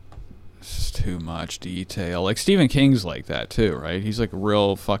like, it's too much detail. Like, Stephen King's like that too, right? He's like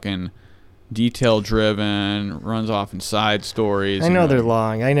real fucking, detail-driven, runs off in side stories. I know they're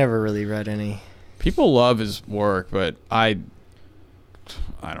long. I never really read any. People love his work, but I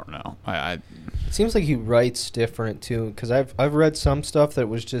don't know. It seems like he writes different too, because I've read some stuff that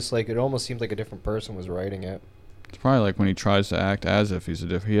was just like it almost seemed like a different person was writing it. It's probably like when he tries to act as if he's a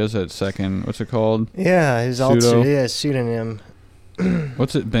different. He has that second. What's it called? Yeah, his pseudonym.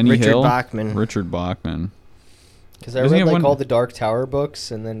 What's it? Benny Richard Hill. Bachman. Richard Bachman. Because I read like all the Dark Tower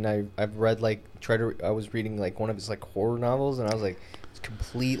books, and then I've read like I was reading like one of his like horror novels, and I was like, it's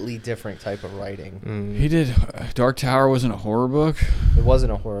completely different type of writing. He did. Dark Tower wasn't a horror book. It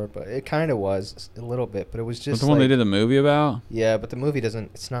wasn't a horror, but it kind of was a little bit. But it was just the one they did the movie about. Yeah, but the movie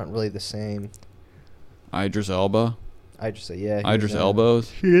doesn't. It's not really the same. Idris Elba. Idris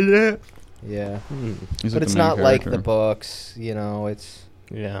Elbows. Yeah. He's but it's not character. Like the books, you know. It's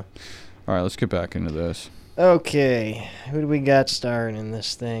yeah. All right, let's get back into this. Okay, who do we got starring in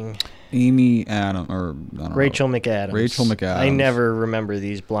this thing? Amy Adams, or I don't Rachel know. McAdams. Rachel McAdams. I never remember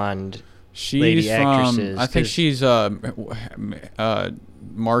these blonde lady actresses. I think she's Mark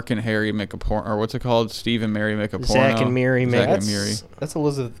and Harry McAporn, or what's it called? Steve and Mary McAporn. Zach and Miri. That's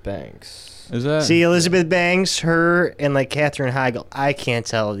Elizabeth Banks. Is that? See, Elizabeth Banks, her, and like Katherine Heigl. I can't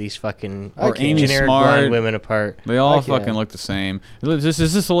tell these fucking Amy generic Smart blonde women apart. They all fucking look the same. Is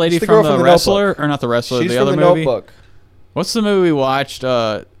this the lady from the Wrestler? Notebook. Or not the Wrestler, She's the from other the movie? Notebook. What's the movie we watched?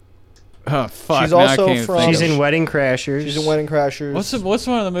 Fuck. She's also from. She's in Wedding Crashers. She's in Wedding Crashers. What's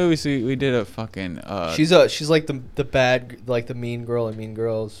one of the movies we did a fucking? She's like the bad, like the mean girl in Mean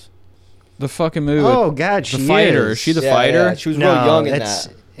Girls. The fucking movie. Oh God, the fighter. Is she the fighter? Yeah. She was real young in that's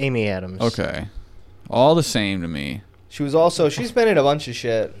that. Amy Adams. Okay, all the same to me. She's been in a bunch of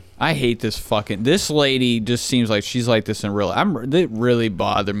shit. I hate this lady just seems like she's like this in real. It really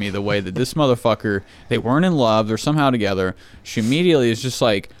bothered me the way that this motherfucker, they weren't in love, they're somehow together. She immediately is just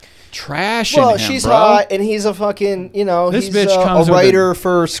like trashing him, she's bro. hot, and he's a fucking, this he's bitch comes a writer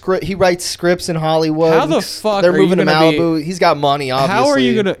for script. He writes scripts in Hollywood. How the fuck they're moving to Malibu? He's got money, obviously. How are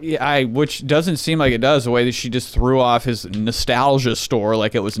you gonna? Which doesn't seem like it does. The way that she just threw off his nostalgia store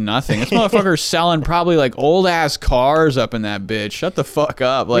like it was nothing. This motherfucker's selling probably like old ass cars up in that bitch. Shut the fuck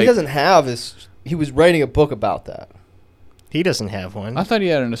up. Like he doesn't have this. He was writing a book about that. He doesn't have one. I thought he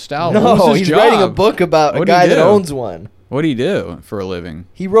had a nostalgia. No, he's writing a book about a guy that owns one. What do you do for a living?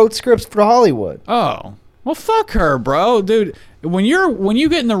 He wrote scripts for Hollywood. Oh. Well, fuck her, bro. Dude, when you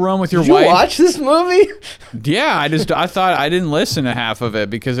get in the room with your wife... Did you watch this movie? Yeah, I thought I didn't listen to half of it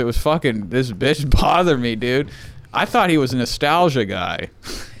because it was fucking... This bitch bothered me, dude. I thought he was a nostalgia guy.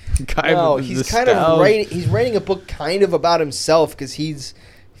 No, he's kind of writing... He's writing a book kind of about himself because he's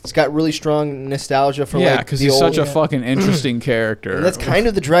got really strong nostalgia for yeah, because he's such a fucking interesting character. And that's kind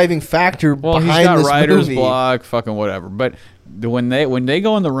of the driving factor behind this movie. Well, he's got writer's block, fucking whatever. But when they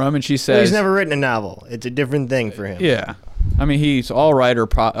go in the room and she says... he's never written a novel. It's a different thing for him. Yeah. I mean, he's all writers,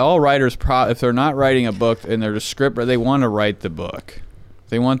 if they're not writing a book and they're a script, they want to write the book.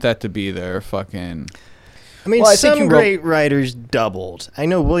 They want that to be their fucking... I mean, some great writers doubled. I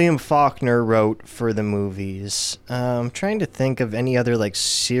know William Faulkner wrote for the movies. I'm trying to think of any other like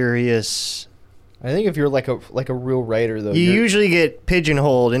serious. I think if you're like a real writer, though, you usually get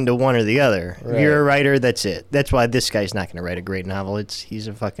pigeonholed into one or the other. Right. If you're a writer, that's it. That's why this guy's not going to write a great novel. He's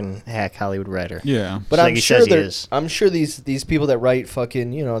a fucking hack Hollywood writer. Yeah, but I'm sure these people that write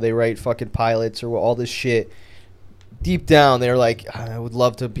fucking they write fucking pilots or all this shit. Deep down, they're like, I would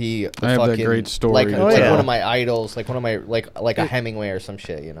love to be I have that great story. Like one of my idols, like one of my like a Hemingway or some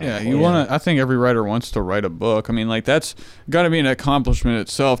shit, Yeah, you want to. I think every writer wants to write a book. I mean, like that's got to be an accomplishment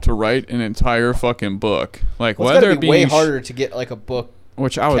itself to write an entire fucking book. Like whether it be way harder to get like a book.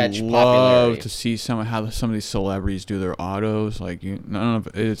 Which I would love to see how some of these celebrities do their autos. Like none of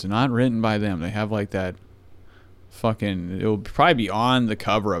it's not written by them. They have like that. Fucking, it will probably be on the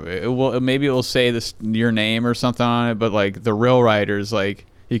cover of it. Maybe it will say your name or something on it, but like the real writers, like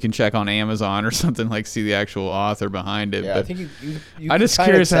you can check on Amazon or something, like see the actual author behind it. Yeah, but I think I'm just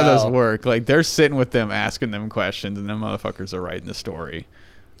curious how those work. Like they're sitting with them, asking them questions, and them motherfuckers are writing the story.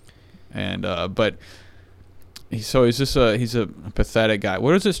 And but he's a pathetic guy.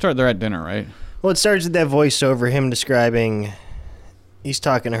 Where does it start? They're at dinner, right? Well, it starts with that voiceover, him describing. He's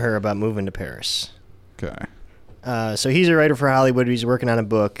talking to her about moving to Paris. Okay. So he's a writer for Hollywood. He's working on a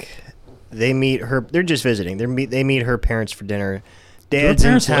book. They meet her. They're just visiting. They meet her parents for dinner. Dad's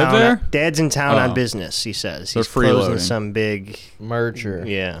in town. Live there? Dad's in town on business. He says They're he's closing some big merger.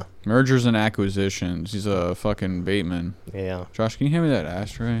 Yeah, mergers and acquisitions. He's a fucking Bateman. Yeah. Josh, can you hand me that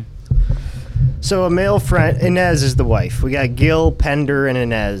ashtray? So a male friend, Inez is the wife. We got Gil, Pender, and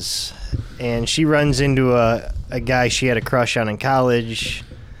Inez, and she runs into a guy she had a crush on in college.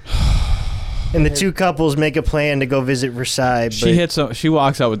 And the two couples make a plan to go visit Versailles. She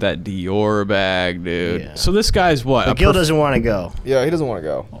walks out with that Dior bag, dude. Yeah. So this guy's what? But Gil doesn't want to go. Yeah, he doesn't want to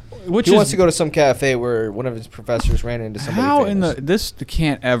go. He wants to go to some cafe where one of his professors ran into somebody How famous. this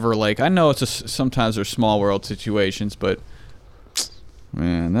can't ever, like, I know it's sometimes there's small world situations, but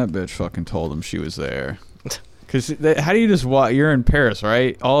man, that bitch fucking told him she was there. Because how do you just walk? You're in Paris,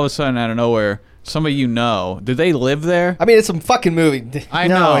 right? All of a sudden, out of nowhere, somebody you know. Did they live there? I mean, it's some fucking movie. I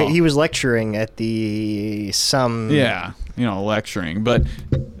know. No, he was lecturing at Yeah, lecturing. But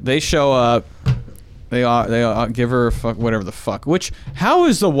they show up. They give her whatever the fuck. Which, how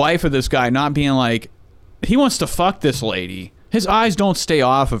is the wife of this guy not being like, he wants to fuck this lady? His eyes don't stay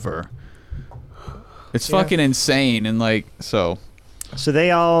off of her. It's fucking insane. And like, so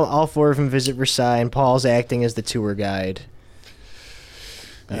they all four of them visit Versailles, and Paul's acting as the tour guide.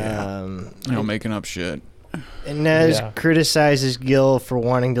 Yeah. Making up shit. Inez criticizes Gil for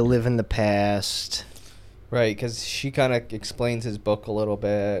wanting to live in the past. Right, because she kind of explains his book a little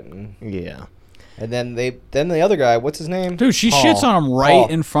bit. Yeah. And then the other guy, what's his name? Dude, she shits on him right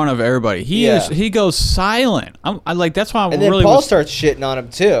in front of everybody. He goes silent. I like, that's why I'm really. And then Paul starts shitting on him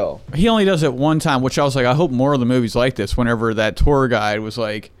too. He only does it one time, which I was like, I hope more of the movies like this. Whenever that tour guide was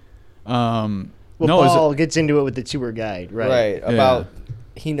like, Paul gets into it with the tour guide, right? Right, about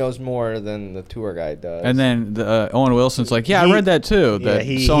he knows more than the tour guide does. And then Owen Wilson's like, I read that too.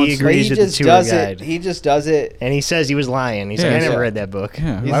 He agrees with the tour guide. He just does it. And he says he was lying. He's like, I never read that book.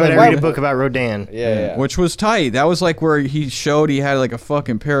 Yeah. Why would I read a book about Rodin? Yeah. Which was tight. That was like where he showed he had like a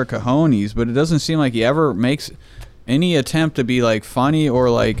fucking pair of cojones, but it doesn't seem like he ever makes any attempt to be like funny or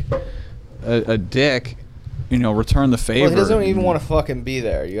like a dick. Return the favor. Well, he doesn't even want to fucking be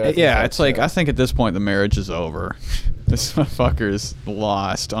there. It's like, I think at this point the marriage is over. This motherfucker's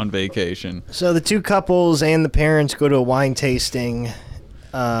lost on vacation. So the two couples and the parents go to a wine tasting.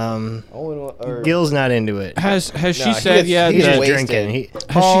 Gil's not into it. Has she said yet? He's just drinking.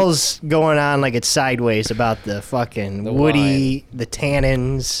 Paul's going on like it's sideways about the fucking woody, the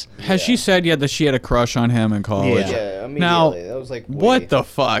tannins. Has she said yet that she had a crush on him in college? Yeah, immediately. Now, that was like, what the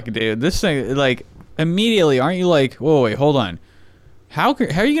fuck, dude? This thing, like, immediately, aren't you like, whoa, wait, hold on. How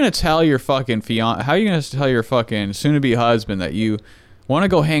are you gonna tell your fucking fiance? How are you gonna tell your fucking soon-to-be husband that you want to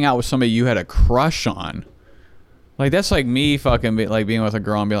go hang out with somebody you had a crush on? Like, that's like me fucking being with a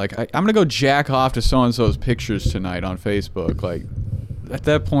girl and be like, I'm gonna go jack off to so and so's pictures tonight on Facebook. Like, at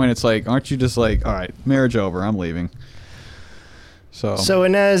that point, it's like, aren't you just like, all right, marriage over, I'm leaving. So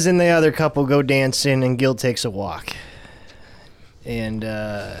Inez and the other couple go dancing, and Gil takes a walk. And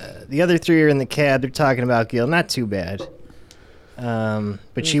the other three are in the cab. They're talking about Gil. Not too bad.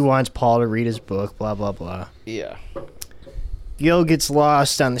 But she wants Paul to read his book, blah, blah, blah. Yeah. Gil gets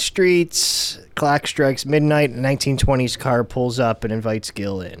lost on the streets. Clock strikes midnight. A 1920s car pulls up and invites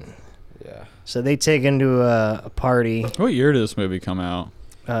Gil in. Yeah. So they take him to a party. What year did this movie come out?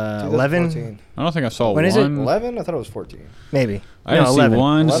 11? I don't think I saw when one. Is it? 11? I thought it was 14. Maybe. I didn't see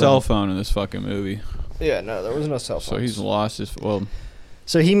one cell phone in this fucking movie. Yeah, no, there was no cell phone. So he's lost his... Well...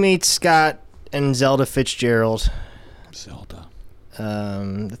 So he meets Scott and Zelda Fitzgerald. Zelda.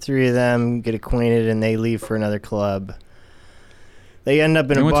 The three of them get acquainted, and they leave for another club. They end up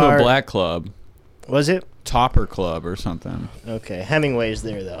in a bar. They went to a black club. Was it? Topper Club or something. Okay. Hemingway's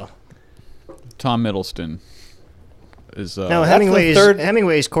there, though. Tom Middleston is... no,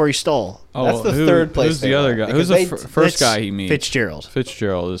 Hemingway's Corey Stoll. Oh, that's the third place. Who's the other guy? Who's the first guy he meets? Fitzgerald.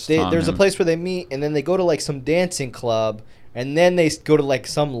 Fitzgerald is There's a place where they meet, and then they go to like some dancing club, and then they go to like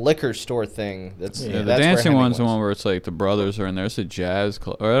some liquor store thing. The dancing one's the one where it's like the brothers are in there. It's a jazz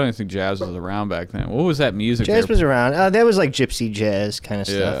club. Or I don't even think jazz was around back then. What was that music? Jazz was around. That was like gypsy jazz kind of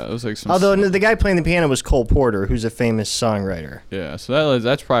stuff. Yeah, it was like some... Although the guy playing the piano was Cole Porter, who's a famous songwriter. Yeah, so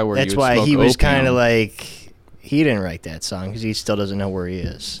that's probably where that's why he was kind of like... He didn't write that song because he still doesn't know where he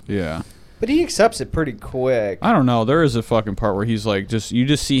is. Yeah. But he accepts it pretty quick. I don't know. There is a fucking part where he's like, you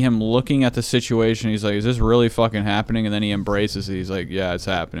just see him looking at the situation. He's like, is this really fucking happening? And then he embraces it. He's like, yeah, it's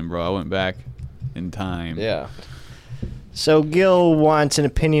happening, bro. I went back in time. Yeah. So Gil wants an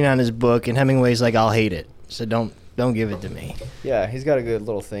opinion on his book, and Hemingway's like, I'll hate it. So don't give it to me. Yeah, he's got a good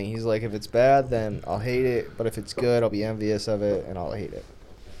little thing. He's like, if it's bad, then I'll hate it. But if it's good, I'll be envious of it, and I'll hate it.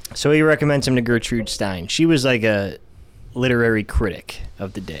 So he recommends him to Gertrude Stein. She was like a literary critic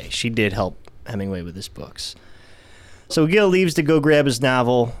of the day. She did help Hemingway with his books. So Gil leaves to go grab his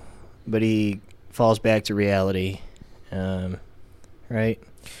novel, but he falls back to reality. Right?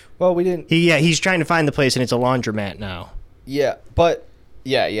 Well, we didn't... He's trying to find the place, and it's a laundromat now. Yeah, but...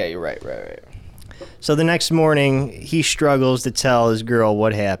 Yeah, you're right. So the next morning, he struggles to tell his girl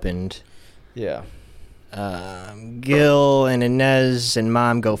what happened. Yeah. Gil and Inez and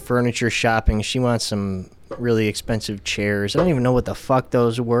Mom go furniture shopping. She wants some really expensive chairs. I don't even know what the fuck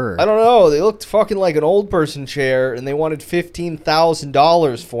those were. I don't know. They looked fucking like an old person chair, and they wanted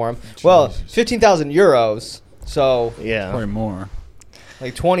 $15,000 for them. Well, 15,000 euros. So yeah, probably more.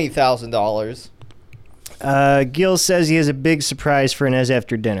 Like $20,000. Gil says he has a big surprise for Inez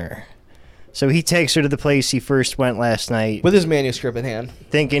after dinner. So he takes her to the place he first went last night. With his manuscript in hand.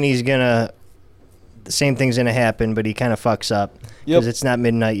 Thinking the same thing's going to happen, but he kind of fucks up. Because it's not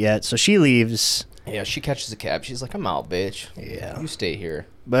midnight yet. So she leaves. Yeah, she catches a cab. She's like, I'm out, bitch. Yeah. You stay here.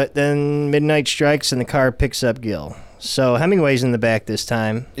 But then midnight strikes and the car picks up Gil. So Hemingway's in the back this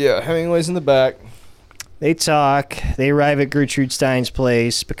time. Yeah, Hemingway's in the back. They talk. They arrive at Gertrude Stein's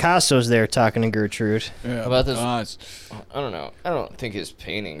place. Picasso's there talking to Gertrude. Yeah, about this. I don't know. I don't think his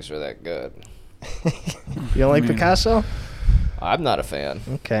paintings are that good. You don't like Picasso? I'm not a fan.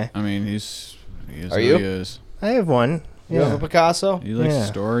 Okay. I mean, he is Are you? He is. I have one. You have a Picasso? He likes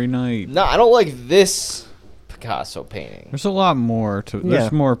Story Night. No, I don't like this Picasso painting. There's a lot more to.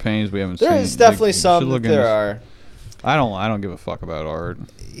 There's more paintings we haven't seen. There's definitely some that there are. I don't give a fuck about art.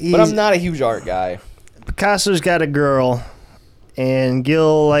 But I'm not a huge art guy. Picasso's got a girl, and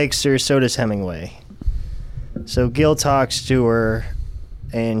Gil likes her, so does Hemingway. So Gil talks to her,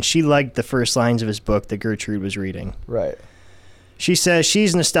 and she liked the first lines of his book that Gertrude was reading. Right. She says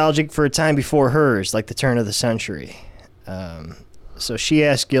she's nostalgic for a time before hers, like the turn of the century. So she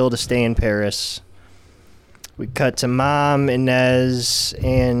asked Gil to stay in Paris. We cut to Mom, Inez,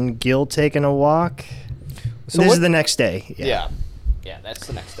 and Gil taking a walk. So this is the next day. Yeah. Yeah, that's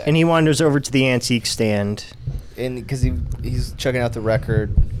the next day. And he wanders over to the antique stand. And because he's checking out the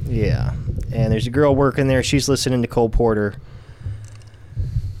record. Yeah. And there's a girl working there. She's listening to Cole Porter.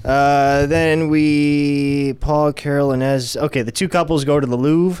 Then Paul, Carol, and Inez. Okay, the two couples go to the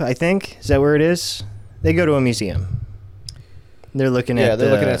Louvre, I think. Is that where it is? They go to a museum. They're looking at they're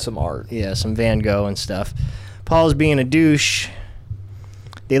looking at some art. Yeah, some Van Gogh and stuff. Paul's being a douche.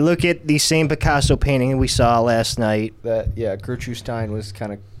 They look at the same Picasso painting we saw last night. Gertrude Stein was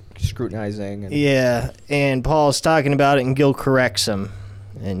kind of scrutinizing. And Paul's talking about it, and Gil corrects him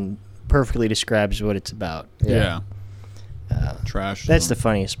and perfectly describes what it's about. Yeah. Trash. That's the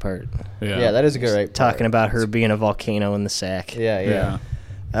funniest part. Yeah, that is a good part. Talking about her being a volcano in the sack. Yeah.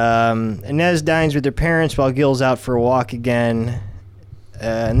 Inez dines with her parents while Gil's out for a walk again.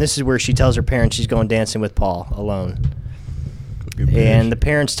 And this is where she tells her parents she's going dancing with Paul alone. And the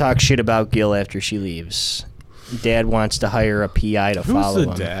parents talk shit about Gil after she leaves. Dad wants to hire a PI to follow him.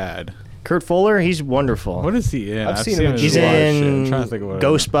 Who's the dad? Kurt Fuller, he's wonderful. What is he in? I've seen him. He's in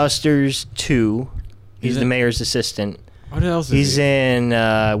Ghostbusters 2. He's the mayor's assistant. What else is He's in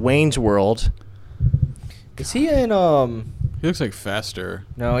Wayne's World. Is he in... He looks like Fester.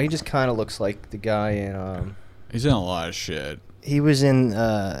 No, he just kind of looks like the guy in... He's in a lot of shit. He was in...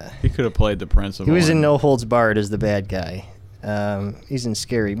 he could have played the principal. He was in No Holds Barred as the bad guy. He's in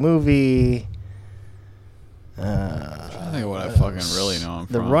Scary Movie. I think of what I fucking really know him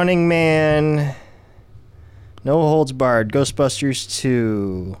from. The Running Man. No Holds Barred. Ghostbusters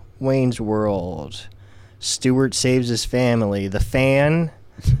 2. Wayne's World. Stewart Saves His Family. The Fan.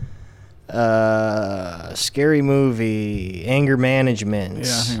 Scary Movie. Anger Management.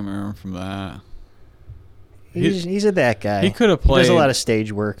 Yeah, I think I remember him from that. He's a that guy. He could have played. He does a lot of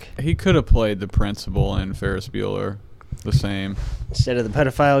stage work. He could have played the principal in Ferris Bueller. The same. Instead of the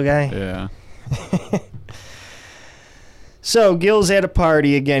pedophile guy? Yeah. So, Gil's at a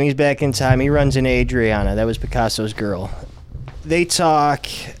party again. He's back in time. He runs into Adriana. That was Picasso's girl. They talk,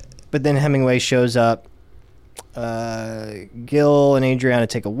 but then Hemingway shows up. Gil and Adriana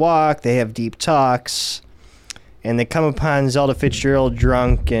take a walk. They have deep talks. And they come upon Zelda Fitzgerald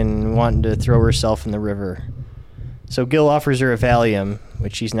drunk and wanting to throw herself in the river. So Gil offers her a Valium,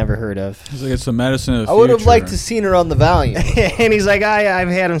 which she's never heard of. He's like, it's the medicine of the future. I would have liked to seen her on the Valium. And he's like, I've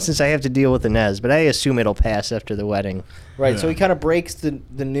had him since I have to deal with Inez, but I assume it'll pass after the wedding. Right, so he kind of breaks the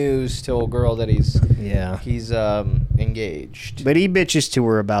news to a girl that he's engaged. But he bitches to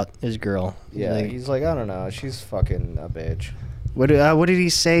her about his girl. Yeah, he's like, I don't know, she's fucking a bitch. What did he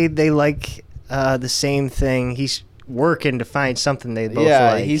say? They like the same thing. He's working to find something they both like.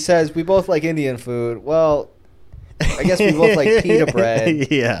 Yeah, he says, we both like Indian food. Well, I guess we both like pita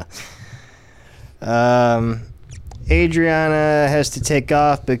bread. Yeah. Adriana has to take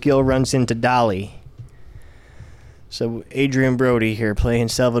off, but Gil runs into Dolly. So Adrian Brody here playing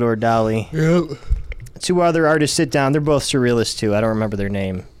Salvador Dali. Yep. Two other artists sit down. They're both surrealists too. I don't remember their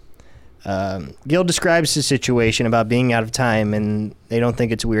name. Gil describes the situation about being out of time, and they don't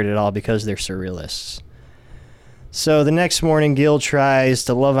think it's weird at all because they're surrealists. So the next morning, Gil tries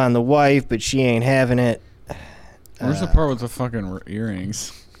to love on the wife, but she ain't having it. Where's the part with the fucking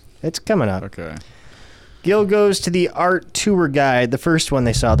earrings? It's coming up. Okay. Gil goes to the art tour guide, the first one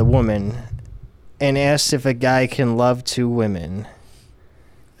they saw, the woman, and asks if a guy can love two women.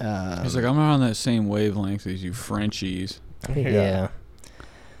 He's like, I'm not on that same wavelength as you Frenchies. Yeah.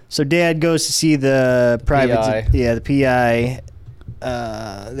 So Dad goes to see the private... the PI.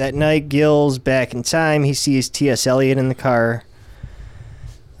 That night, Gil's back in time. He sees T.S. Eliot in the car.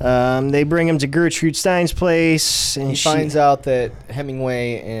 They bring him to Gertrude Stein's place, and he finds out that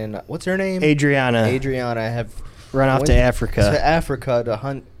Hemingway and what's her name? Adriana have run off to Africa. To Africa to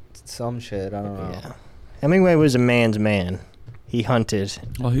hunt some shit. I don't know. Yeah. Hemingway was a man's man. He hunted.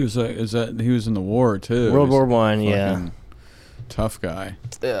 Well, he was he was in the war too. World War I, yeah. Tough guy.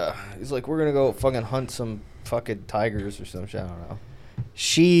 Yeah. He's like, we're gonna go fucking hunt some fucking tigers or some shit. I don't know.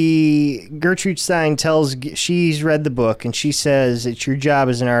 Gertrude Stein she's read the book, and she says it's your job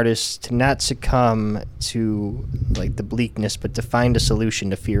as an artist to not succumb to like the bleakness, but to find a solution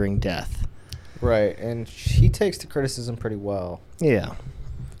to fearing death. Right, and he takes the criticism pretty well. Yeah.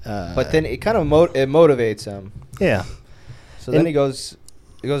 But then it kind of it motivates him. Yeah. So then he goes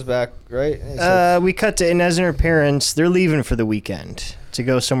back, right? We cut to Inez and her parents. They're leaving for the weekend to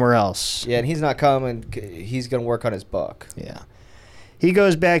go somewhere else. Yeah, and he's not coming. He's going to work on his book. Yeah. He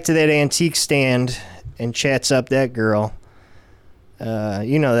goes back to that antique stand and chats up that girl.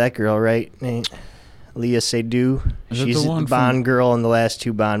 You know that girl, right? Leah Seydoux. She's the Bond girl in the last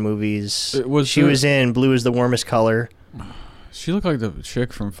two Bond movies. She was in Blue is the Warmest Color. She looked like the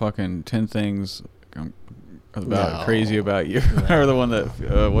chick from fucking 10 Things Crazy About You. Or the one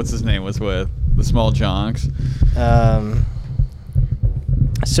that, what's his name was with? The Small Jonks.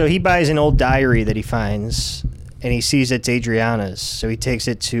 So he buys an old diary that he finds, and he sees it's Adriana's. So he takes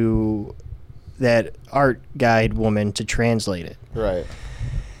it to that art guide woman to translate it. Right.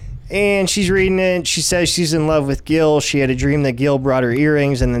 And she's reading it. She says she's in love with Gil. She had a dream that Gil brought her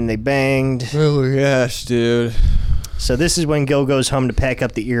earrings, and then they banged. Oh, yes, dude. So this is when Gil goes home to pack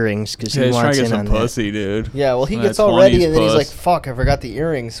up the earrings because he wants in on pussy, that. Dude. Yeah, well, he gets all ready, and then he's like, fuck, I forgot the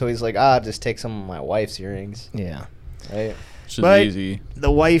earrings. So he's like, just take some of my wife's earrings. Yeah. Right? But easy. The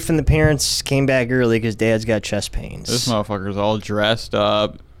wife and the parents came back early because Dad's got chest pains. This motherfucker's all dressed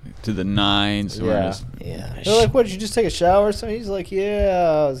up to the nines. Yeah. They're like, what, did you just take a shower? So he's like,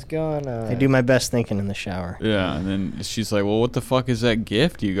 yeah, I was gonna. I do my best thinking in the shower. Yeah, and then she's like, well, what the fuck is that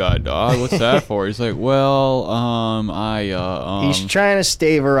gift you got, dog? What's that for? He's like, well, He's trying to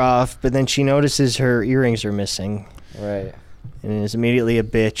stave her off, but then she notices her earrings are missing. Right. And is immediately a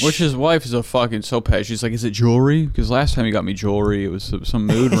bitch. Which his wife is a fucking so petty. She's like, is it jewelry? Because last time he got me jewelry, it was some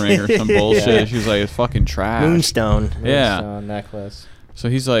mood ring or some bullshit. Yeah. She's like, it's fucking trash. Moonstone. Yeah. Necklace. So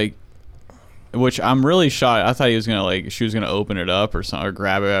he's like, which I'm really shocked. I thought he was gonna she was gonna open it up or something, or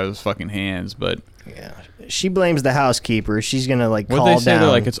grab it out of his fucking hands. But yeah, she blames the housekeeper. She's gonna call down. What they say? They're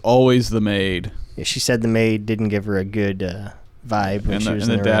like, it's always the maid. Yeah, she said the maid didn't give her a good vibe when she was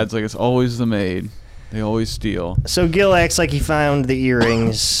in the dad's like, it's always the maid. They always steal. So Gil acts like he found the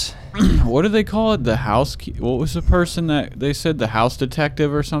earrings. What do they call it? The house. What was the person that they said, the house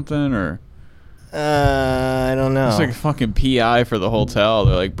detective or something, or? I don't know. It's like a fucking PI for the hotel.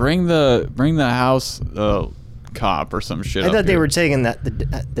 They're like, bring the house cop or some shit. I thought they were taking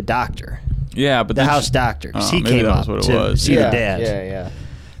the doctor. Yeah, but the house doctor. He came up to see the dad.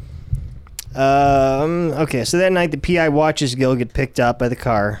 Yeah. Okay, so that night the PI watches Gil get picked up by the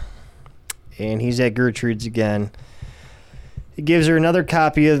car, and he's at Gertrude's again. He gives her another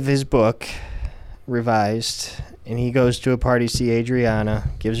copy of his book, revised, and he goes to a party to see Adriana,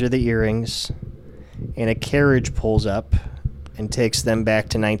 gives her the earrings, and a carriage pulls up and takes them back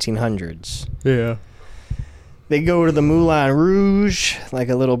to 1900s. Yeah. They go to the Moulin Rouge, like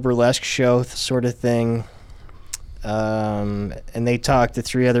a little burlesque show sort of thing, and they talk to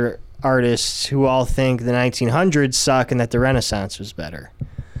three other artists who all think the 1900s suck and that the Renaissance was better.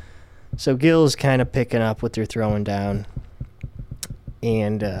 So Gil's kind of picking up what they're throwing down.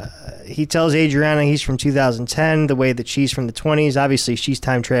 And he tells Adriana he's from 2010, the way that she's from the 20s. Obviously, she's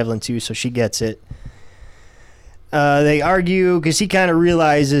time traveling too, so she gets it. They argue because he kind of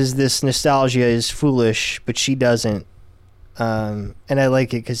realizes this nostalgia is foolish, but she doesn't. And I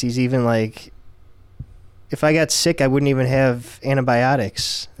like it because he's even like, if I got sick, I wouldn't even have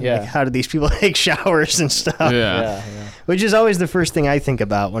antibiotics. Yeah. Like, how do these people take showers and stuff? Yeah. Which is always the first thing I think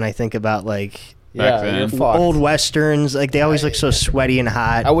about when I think about like you're old westerns. Like they always look so sweaty and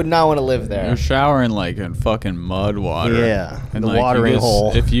hot. I would not want to live there. You're showering like in fucking mud water. Yeah, and the like, watering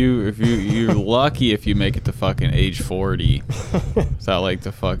hole. If you're lucky if you make it to fucking age 40 without like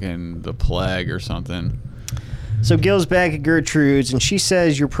the plague or something. So Gil's back at Gertrude's, and she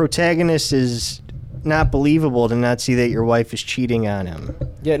says your protagonist is not believable to not see that your wife is cheating on him.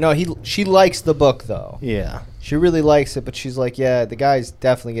 Yeah, no, she likes the book though. Yeah, she really likes it, but she's like, yeah, the guy's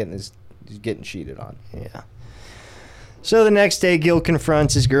definitely getting cheated on. Yeah. So the next day, Gil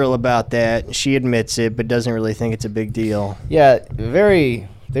confronts his girl about that. She admits it, but doesn't really think it's a big deal. Yeah, they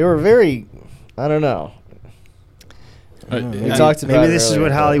were very, I don't know. We talked about maybe this is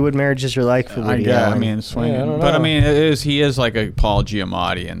what Hollywood marriages are like for Woody Allen. I mean, swinging. Yeah, but I mean, he is like a Paul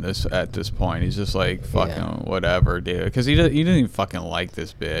Giamatti at this point. He's just like fucking whatever, dude. Because he doesn't even fucking like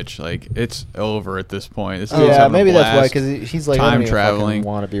this bitch. Like it's over at this point. This maybe that's why. Because he's like time traveling.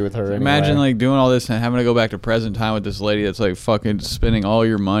 Want to be with her. Anyway. Imagine like doing all this and having to go back to present time with this lady that's like fucking spending all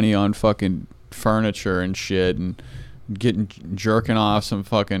your money on fucking furniture and shit and jerking off some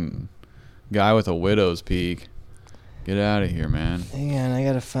fucking guy with a widow's peak. Get out of here, man. Hang on, I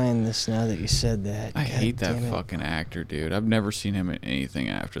gotta find this now that you said that. I hate that fucking actor, dude. I've never seen him in anything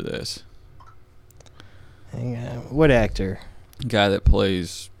after this. Hang on. What actor? Guy that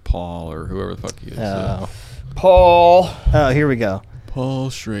plays Paul or whoever the fuck he is. Oh. Paul. Oh, here we go.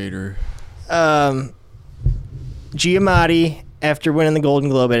 Paul Schrader. Giamatti, after winning the Golden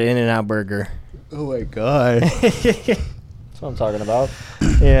Globe at In-N-Out Burger. Oh my god. That's what I'm talking about.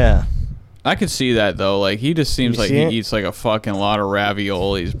 Yeah. I could see that though. Like he just seems like he eats like a fucking lot of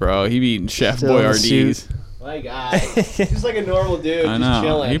raviolis, bro. He be eating Chef Boyardee's. My God, he's like a normal dude. I know. Just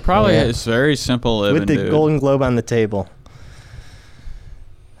chilling. He probably has very simple living, with the dude. Golden Globe on the table.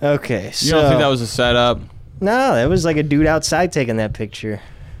 Okay, so you don't think that was a setup? No, that was like a dude outside taking that picture.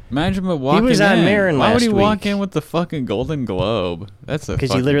 Imagine him walking in. He was on Marin last week. Why would he walk in with the fucking Golden Globe? That's a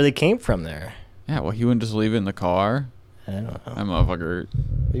because he literally came from there. Yeah, well, he wouldn't just leave it in the car. I don't know. That motherfucker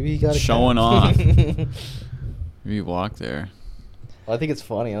maybe he got showing off. Maybe he walked there. Well, I think it's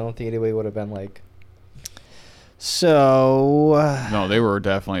funny. I don't think anybody would have been like. So. No, they were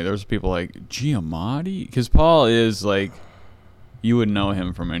definitely. There's people like Giamatti, because Paul is like, you would know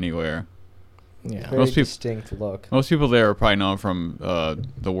him from anywhere. Yeah, very distinct look. Most people there are probably known from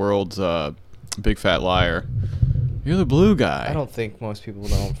the World's Big Fat Liar. You're the blue guy. I don't think most people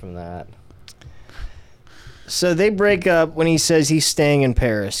know him from that. So they break up when he says he's staying in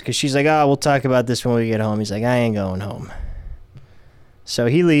Paris because she's like, oh, we'll talk about this when we get home. He's like, I ain't going home. So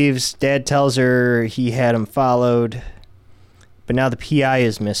he leaves. Dad tells her he had him followed, but now the PI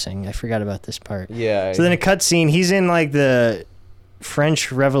is missing. I forgot about this part. Yeah. So then a cutscene. He's in like the French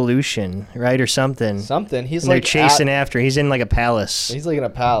Revolution, right, or something. Something. He's and like they're chasing after. He's in like a palace. He's like in a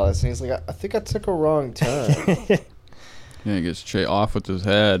palace, and he's like, I think I took a wrong turn. Yeah, he gets off with his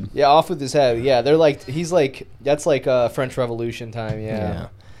head. Yeah, off with his head. Yeah, they're like, he's like, that's like French Revolution time, yeah.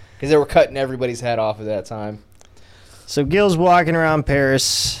 Because they were cutting everybody's head off at that time. So Gil's walking around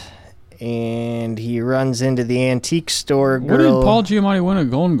Paris, and he runs into the antique store girl. What did Paul Giamatti win a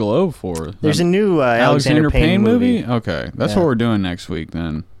Golden Globe for? There's a new Alexander Payne movie. Okay, that's what we're doing next week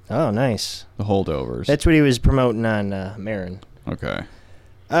then. Oh, nice. The Holdovers. That's what he was promoting on Marin. Okay.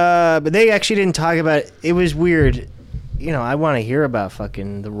 But they actually didn't talk about it. It was weird. You know, I want to hear about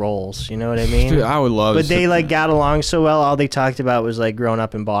fucking the roles. You know what I mean? Dude, I would love. But they like got along so well. All they talked about was like growing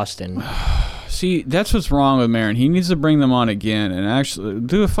up in Boston. See, that's what's wrong with Marin. He needs to bring them on again and actually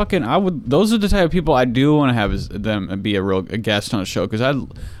do a fucking. Those are the type of people I do want to have them be a guest on a show because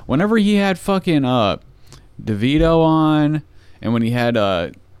whenever he had fucking DeVito on, and when he had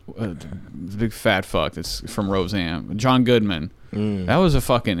the big fat fuck that's from Roseanne, John Goodman, that was a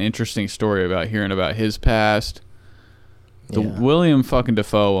fucking interesting story about hearing about his past. The William fucking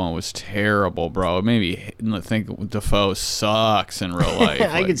Dafoe one was terrible, bro. It made me think Dafoe sucks in real life.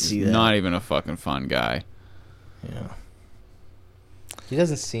 I could see that. Not even a fucking fun guy. Yeah. He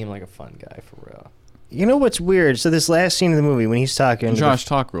doesn't seem like a fun guy for real. You know what's weird? So this last scene of the movie when he's talking Josh,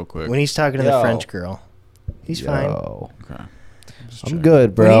 talk real quick. When he's talking to the French girl. He's fine. Okay. I'm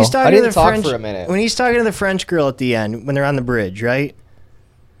good, bro. When he's talking I didn't to the talk French, for a minute. When he's talking to the French girl at the end, when they're on the bridge, right?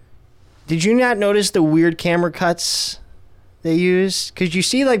 Did you not notice the weird camera cuts they use? Because you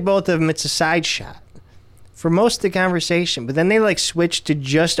see like both of them, it's a side shot for most of the conversation, but then they like switch to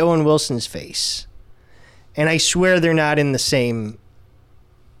just Owen Wilson's face, and I swear they're not in the same.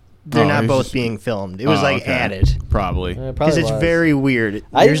 They're not both being filmed. It was added. Probably. Because it's very weird.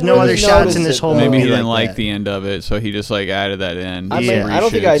 There's no other shots in this whole movie. Maybe he didn't like the end of it, so he just like added that in. I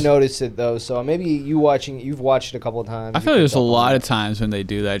don't think I noticed it though. So maybe you've watched it a couple of times. I feel like there's a lot of times when they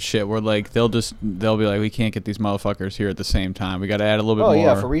do that shit where like they'll be like, we can't get these motherfuckers here at the same time. We got to add a little bit more.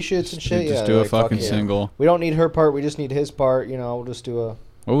 Oh yeah, for reshoots and shit. Just do a fucking single. We don't need her part. We just need his part. You know, we'll just do a.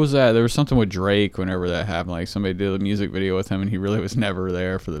 What was that? There was something with Drake whenever that happened. Like somebody did a music video with him, and he really was never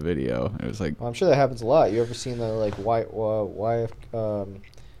there for the video. It was like, well, I'm sure that happens a lot. You ever seen the like the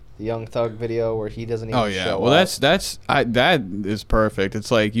Young Thug video where he doesn't even show well, up? that is perfect. It's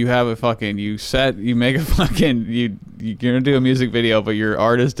like you have a fucking you're gonna do a music video, but your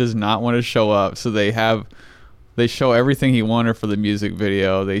artist does not want to show up, so they show everything he wanted for the music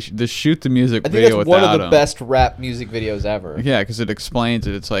video. They just shoot the music video without him. I think that's one of the best rap music videos ever. Yeah, because it explains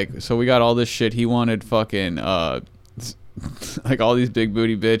it. It's like, so we got all this shit. He wanted fucking like all these big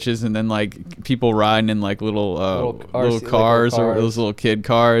booty bitches, and then like people riding in like little cars or those little kid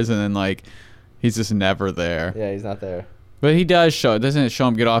cars, and then like he's just never there. Yeah, he's not there. But he does show. Doesn't it show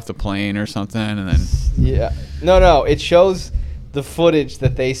him get off the plane or something, and then? Yeah. No. It shows the footage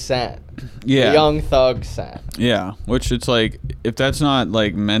that they sent. Yeah. The Young Thug sent. Yeah, which it's like, if that's not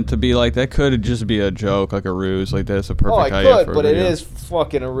like meant to be like, that could just be a joke, like a ruse. Like that's a perfect idea for a but video. it is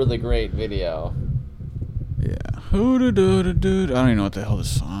fucking a really great video. Yeah. I don't even know what the hell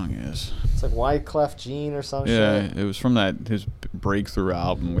this song is. It's like Wyclef Jean or some shit. Yeah, it was from his breakthrough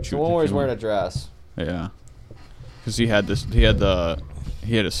album, which the one where he's wearing a dress. Yeah. Because he had a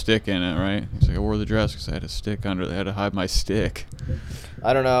stick in it, right? He's like, I wore the dress because I had a stick under. They had to hide my stick.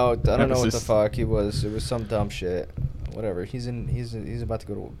 I don't know what the fuck he was. It was some dumb shit. Whatever. He's about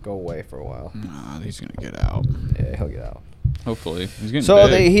to go away for a while. Nah, he's gonna get out. Yeah, he'll get out. Hopefully, he's getting. So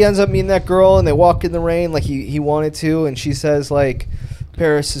big. he ends up meeting that girl, and they walk in the rain like he wanted to, and she says like,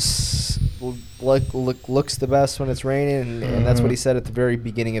 Paris is looks the best when it's raining, and that's what he said at the very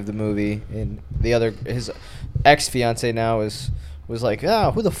beginning of the movie. And his ex-fiance now was like,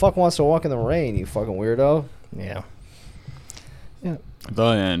 who the fuck wants to walk in the rain, you fucking weirdo? Yeah. The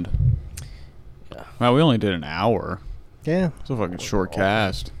end. Yeah. Wow, we only did an hour. Yeah. It's a fucking short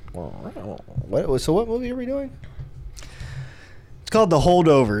cast. What movie are we doing? It's called The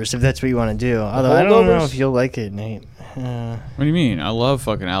Holdovers, if that's what you want to do. Although I don't know if you'll like it, Nate. What do you mean? I love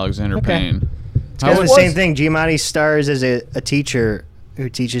fucking Alexander Payne. It's kind of the same thing. Giamatti stars as a teacher who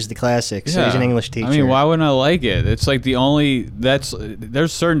teaches the classics. So he's an English teacher. I mean, why wouldn't I like it? It's like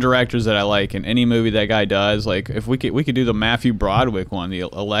there's certain directors that I like in any movie that guy does. Like if we could do the Matthew Broderick one, the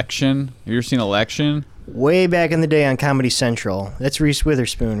Election. Have you ever seen Election? Way back in the day on Comedy Central. That's Reese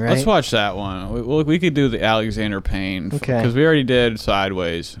Witherspoon, right? Let's watch that one. We could do the Alexander Payne. Okay. Because we already did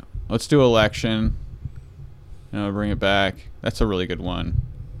Sideways. Let's do Election. Bring it back. That's a really good one.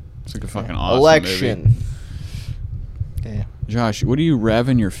 It's like a fucking awesome Election. movie. Okay. Josh, what are you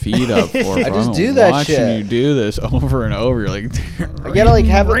revving your feet up for? I just do that shit. Watching you do this over and over. You're like, I gotta like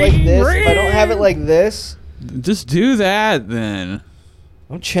have it like this. If I don't have it like this, just do that then.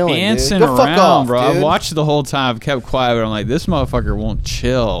 I'm chilling, Dancing dude. Go around, fuck off, bro. dude. I've watched the whole time. I've kept quiet, but I'm like, this motherfucker won't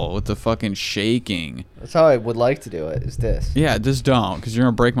chill with the fucking shaking. That's how I would like to do it. Is this? Yeah, just don't, because you're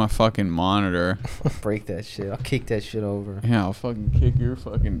gonna break my fucking monitor. Break that shit. I'll kick that shit over. Yeah, I'll fucking kick your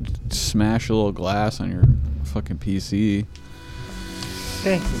fucking smash a little glass on your fucking PC.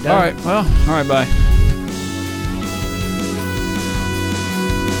 Okay. All right. Well. All right. Bye.